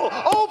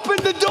now! Open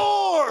the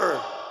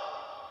door!"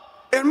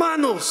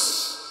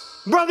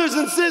 Hermanos, brothers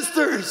and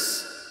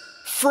sisters,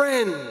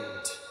 friend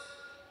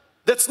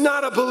that's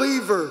not a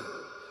believer,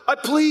 I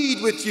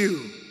plead with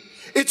you.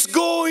 It's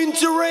going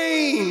to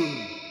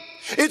rain.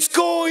 It's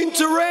going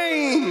to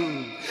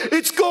rain.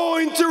 It's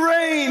going to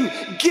rain.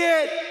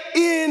 Get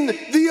in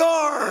the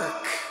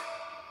ark.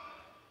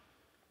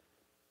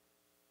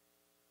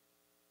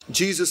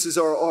 Jesus is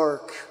our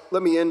ark.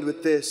 Let me end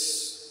with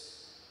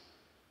this.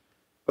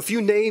 A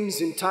few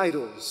names and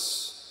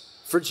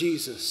titles for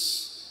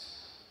Jesus,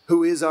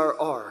 who is our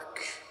ark.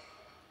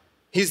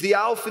 He's the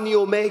Alpha and the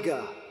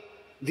Omega,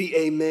 the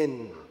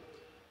Amen.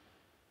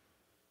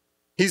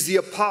 He's the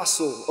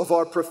apostle of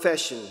our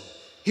profession.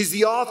 He's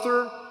the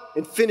author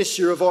and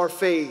finisher of our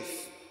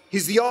faith.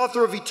 He's the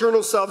author of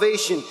eternal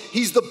salvation.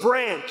 He's the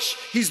branch.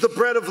 He's the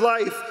bread of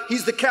life.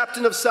 He's the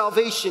captain of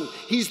salvation.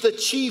 He's the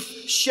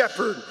chief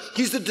shepherd.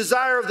 He's the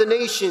desire of the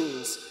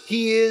nations.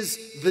 He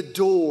is the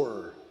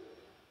door.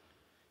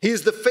 He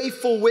is the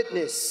faithful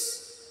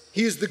witness.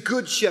 He is the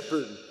good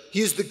shepherd.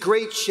 He is the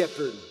great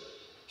shepherd.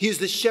 He is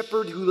the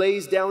shepherd who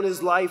lays down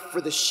his life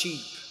for the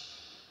sheep.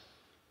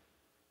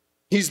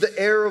 He's the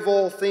heir of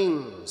all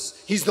things.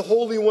 He's the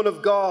Holy One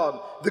of God,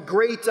 the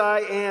great I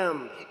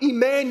am,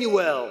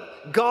 Emmanuel,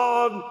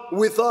 God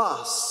with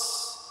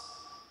us.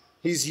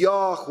 He's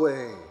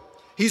Yahweh.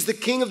 He's the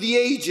King of the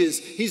ages.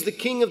 He's the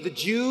King of the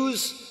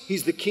Jews.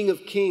 He's the King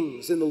of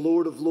kings and the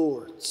Lord of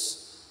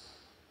lords.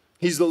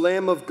 He's the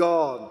Lamb of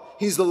God.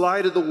 He's the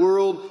light of the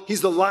world. He's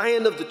the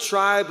Lion of the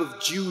tribe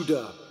of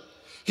Judah.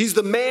 He's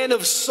the man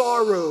of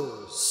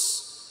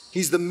sorrows.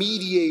 He's the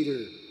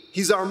mediator.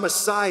 He's our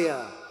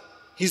Messiah.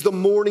 He's the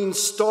morning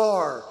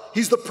star.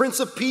 He's the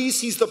Prince of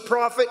Peace. He's the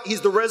prophet.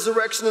 He's the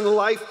resurrection and the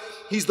life.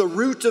 He's the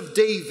root of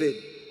David,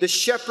 the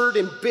shepherd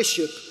and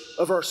bishop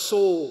of our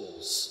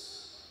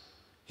souls.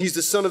 He's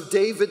the Son of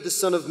David, the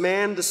Son of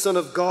Man, the Son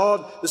of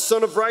God, the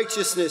Son of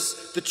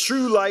righteousness, the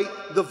true light,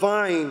 the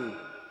vine.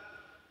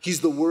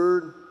 He's the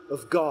Word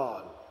of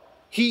God.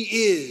 He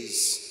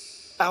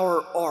is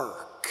our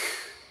ark.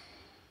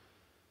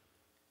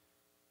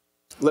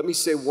 Let me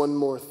say one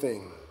more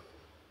thing.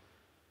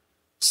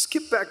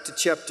 Skip back to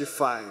chapter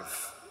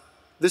 5.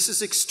 This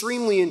is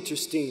extremely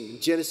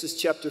interesting,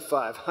 Genesis chapter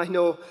 5. I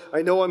know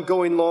I'm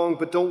going long,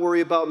 but don't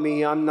worry about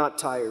me. I'm not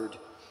tired.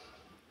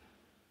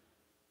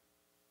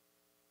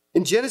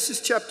 In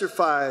Genesis chapter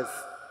 5,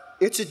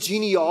 it's a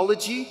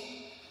genealogy.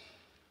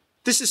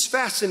 This is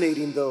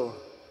fascinating, though.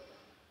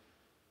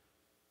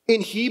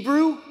 In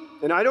Hebrew,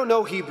 and I don't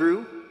know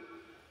Hebrew,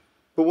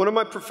 but one of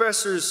my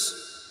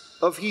professors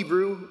of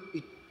Hebrew,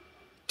 he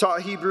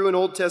taught Hebrew and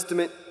Old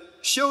Testament,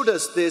 showed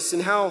us this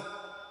and how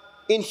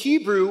in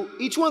Hebrew,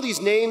 each one of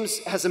these names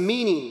has a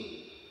meaning.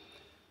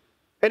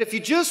 And if you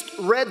just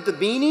read the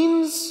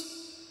meanings,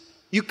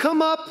 you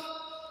come up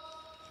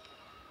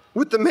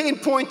with the main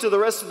point of the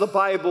rest of the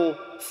Bible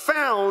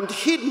found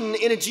hidden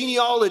in a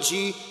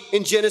genealogy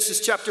in Genesis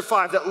chapter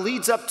 5 that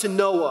leads up to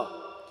Noah.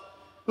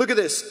 Look at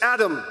this,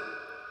 Adam.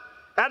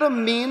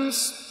 Adam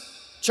means,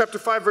 chapter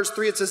 5 verse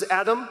 3, it says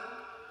Adam.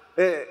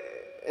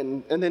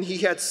 And then he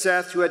had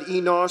Seth, who had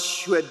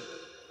Enosh, who had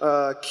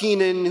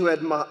Kenan, who had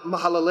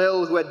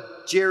Mahalalel, who had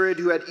Jared,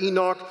 who had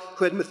Enoch,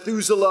 who had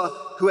Methuselah,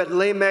 who had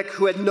Lamech,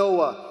 who had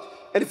Noah.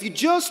 And if you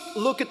just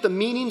look at the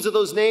meanings of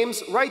those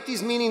names, write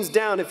these meanings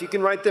down if you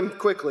can write them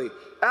quickly.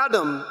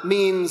 Adam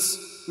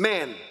means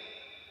man.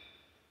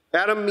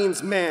 Adam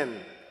means man.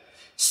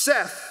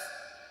 Seth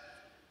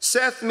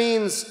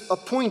means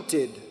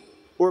appointed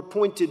or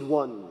appointed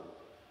one.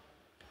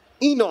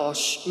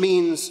 Enosh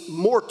means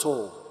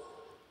mortal.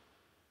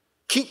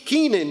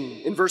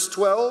 Kenan, in verse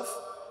 12,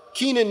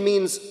 Kenan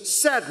means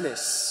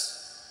sadness.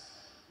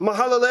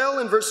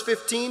 Mahalalel in verse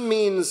 15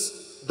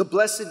 means the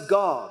blessed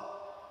God.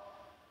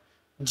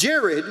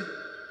 Jared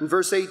in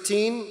verse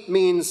 18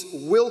 means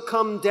will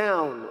come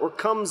down or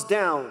comes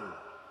down.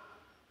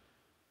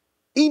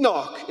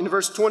 Enoch in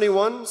verse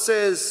 21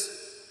 says,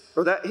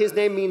 or that his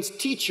name means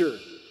teacher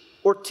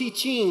or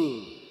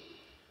teaching.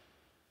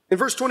 In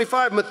verse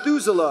 25,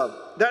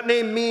 Methuselah, that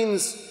name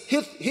means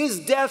his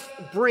death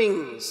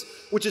brings,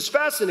 which is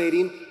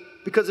fascinating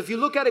because if you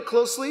look at it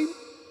closely,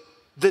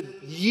 the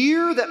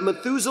year that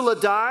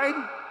Methuselah died,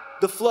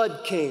 the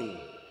flood came.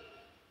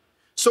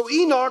 So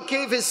Enoch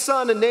gave his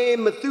son a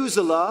name,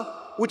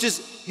 Methuselah, which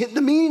is,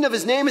 the meaning of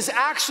his name is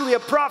actually a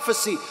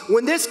prophecy.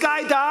 When this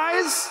guy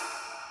dies,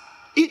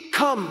 it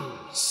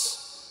comes.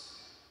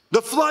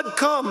 The flood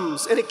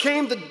comes, and it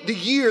came the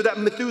year that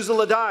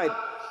Methuselah died.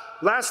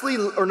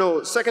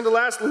 Second to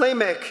last,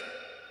 Lamech.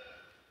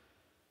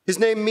 His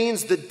name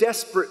means the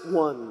desperate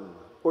one,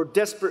 or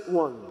desperate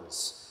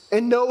ones.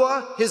 And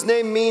Noah, his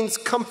name means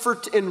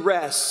comfort and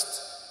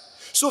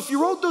rest. So if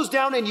you wrote those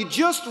down and you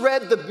just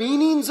read the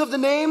meanings of the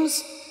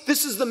names,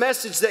 this is the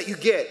message that you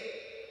get.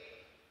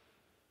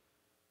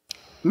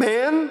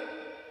 Man,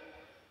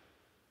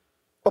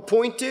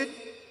 appointed,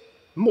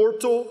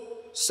 mortal,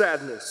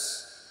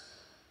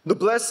 sadness. The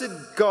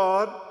blessed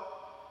God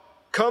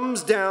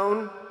comes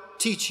down,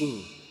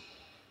 teaching.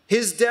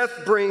 His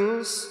death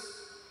brings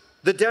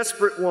the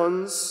desperate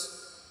ones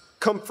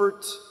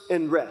comfort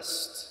and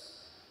rest.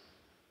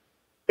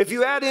 If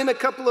you add in a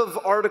couple of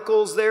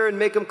articles there and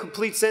make them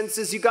complete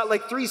sentences, you got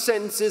like 3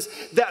 sentences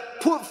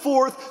that put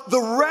forth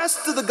the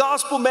rest of the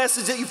gospel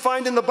message that you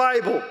find in the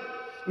Bible.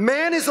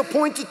 Man is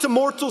appointed to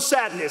mortal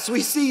sadness. We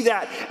see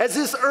that as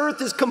this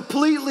earth is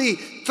completely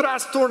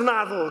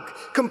trastornado,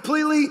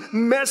 completely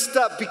messed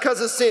up because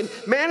of sin.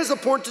 Man is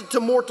appointed to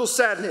mortal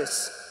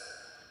sadness.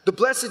 The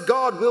blessed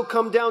God will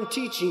come down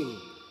teaching.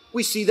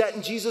 We see that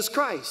in Jesus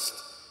Christ.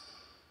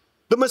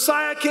 The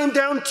Messiah came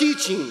down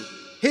teaching.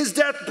 His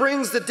death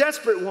brings the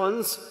desperate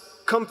ones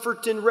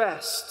comfort and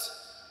rest.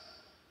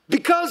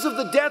 Because of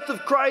the death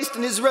of Christ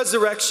and his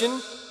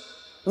resurrection,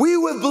 we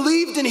who have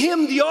believed in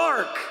him, the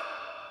ark,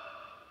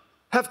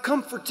 have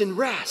comfort and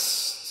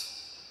rest.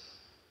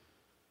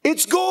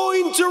 It's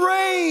going to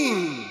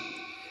rain.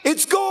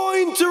 It's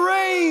going to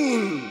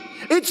rain.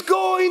 It's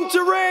going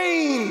to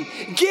rain.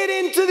 Get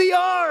into the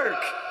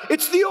ark.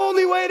 It's the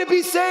only way to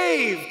be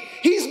saved.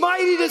 He's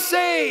mighty to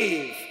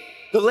save.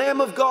 The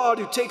Lamb of God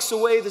who takes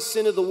away the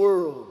sin of the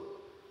world.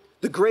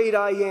 The great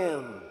I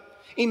am.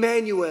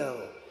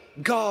 Emmanuel,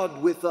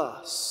 God with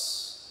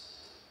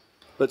us.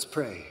 Let's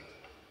pray.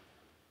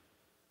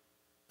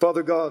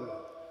 Father God,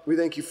 we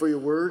thank you for your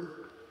word.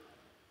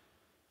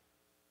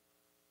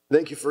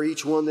 Thank you for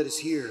each one that is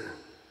here.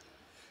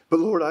 But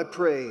Lord, I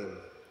pray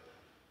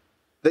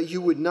that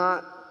you would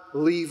not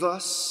leave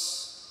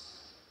us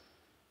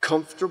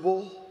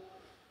comfortable,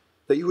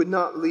 that you would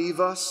not leave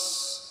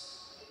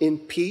us in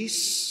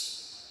peace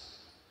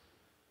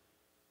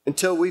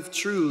until we've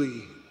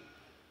truly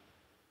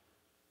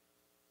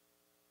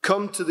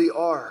come to the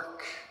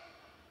ark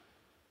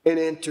and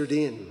entered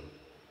in.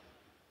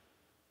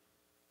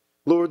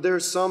 Lord,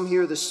 there's some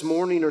here this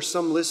morning or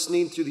some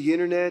listening through the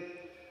internet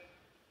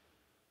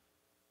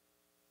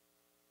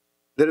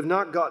that have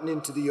not gotten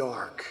into the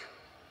ark.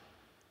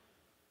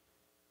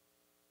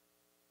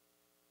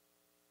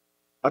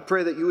 I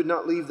pray that you would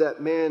not leave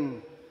that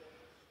man,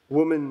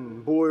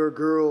 woman, boy, or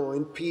girl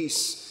in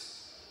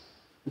peace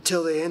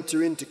until they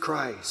enter into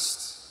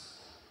Christ.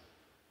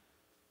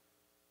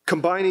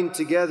 Combining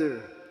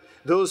together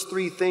those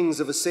three things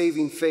of a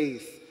saving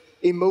faith: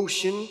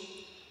 emotion,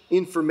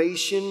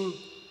 information,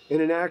 and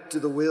an act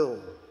of the will.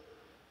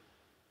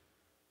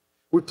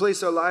 We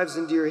place our lives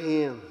into your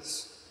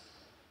hands.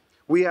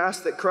 We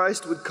ask that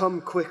Christ would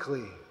come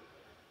quickly.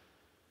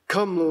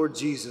 Come, Lord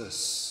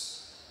Jesus.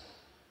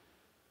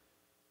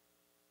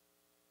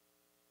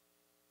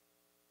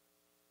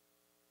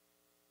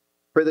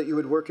 Pray that you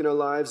would work in our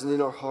lives and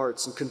in our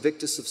hearts and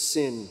convict us of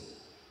sin.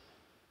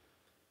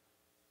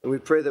 And we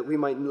pray that we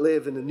might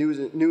live in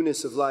the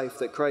newness of life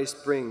that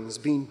Christ brings,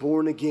 being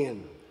born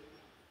again.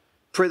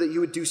 Pray that you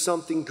would do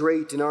something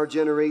great in our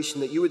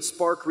generation, that you would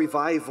spark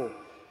revival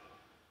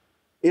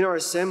in our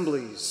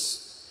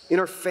assemblies, in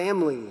our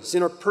families,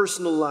 in our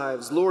personal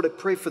lives. Lord, I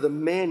pray for the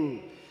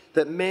men,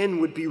 that men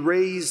would be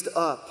raised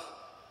up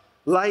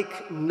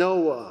like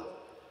Noah.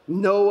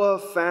 Noah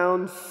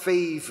found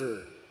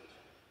favor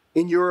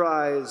in your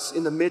eyes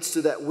in the midst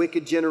of that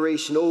wicked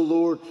generation. Oh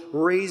Lord,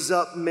 raise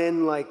up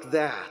men like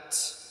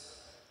that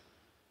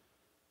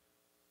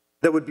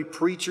would be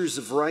preachers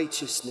of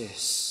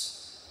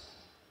righteousness.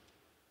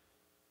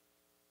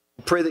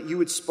 Pray that you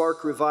would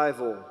spark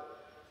revival,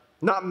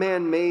 not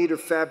man-made or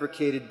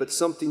fabricated, but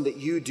something that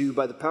you do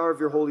by the power of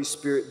your Holy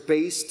Spirit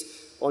based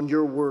on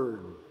your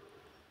word.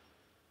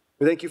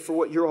 We thank you for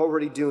what you're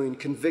already doing.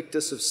 Convict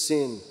us of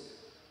sin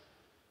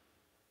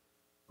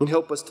and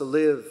help us to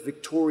live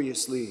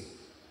victoriously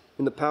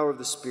in the power of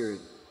the Spirit.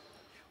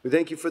 We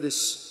thank you for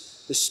this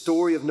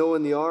story of Noah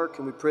and the ark,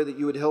 and we pray that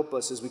you would help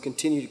us as we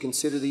continue to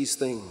consider these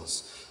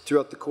things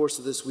throughout the course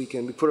of this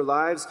weekend. We put our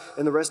lives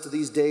and the rest of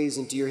these days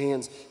into your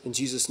hands. In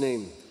Jesus'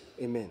 name,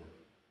 amen.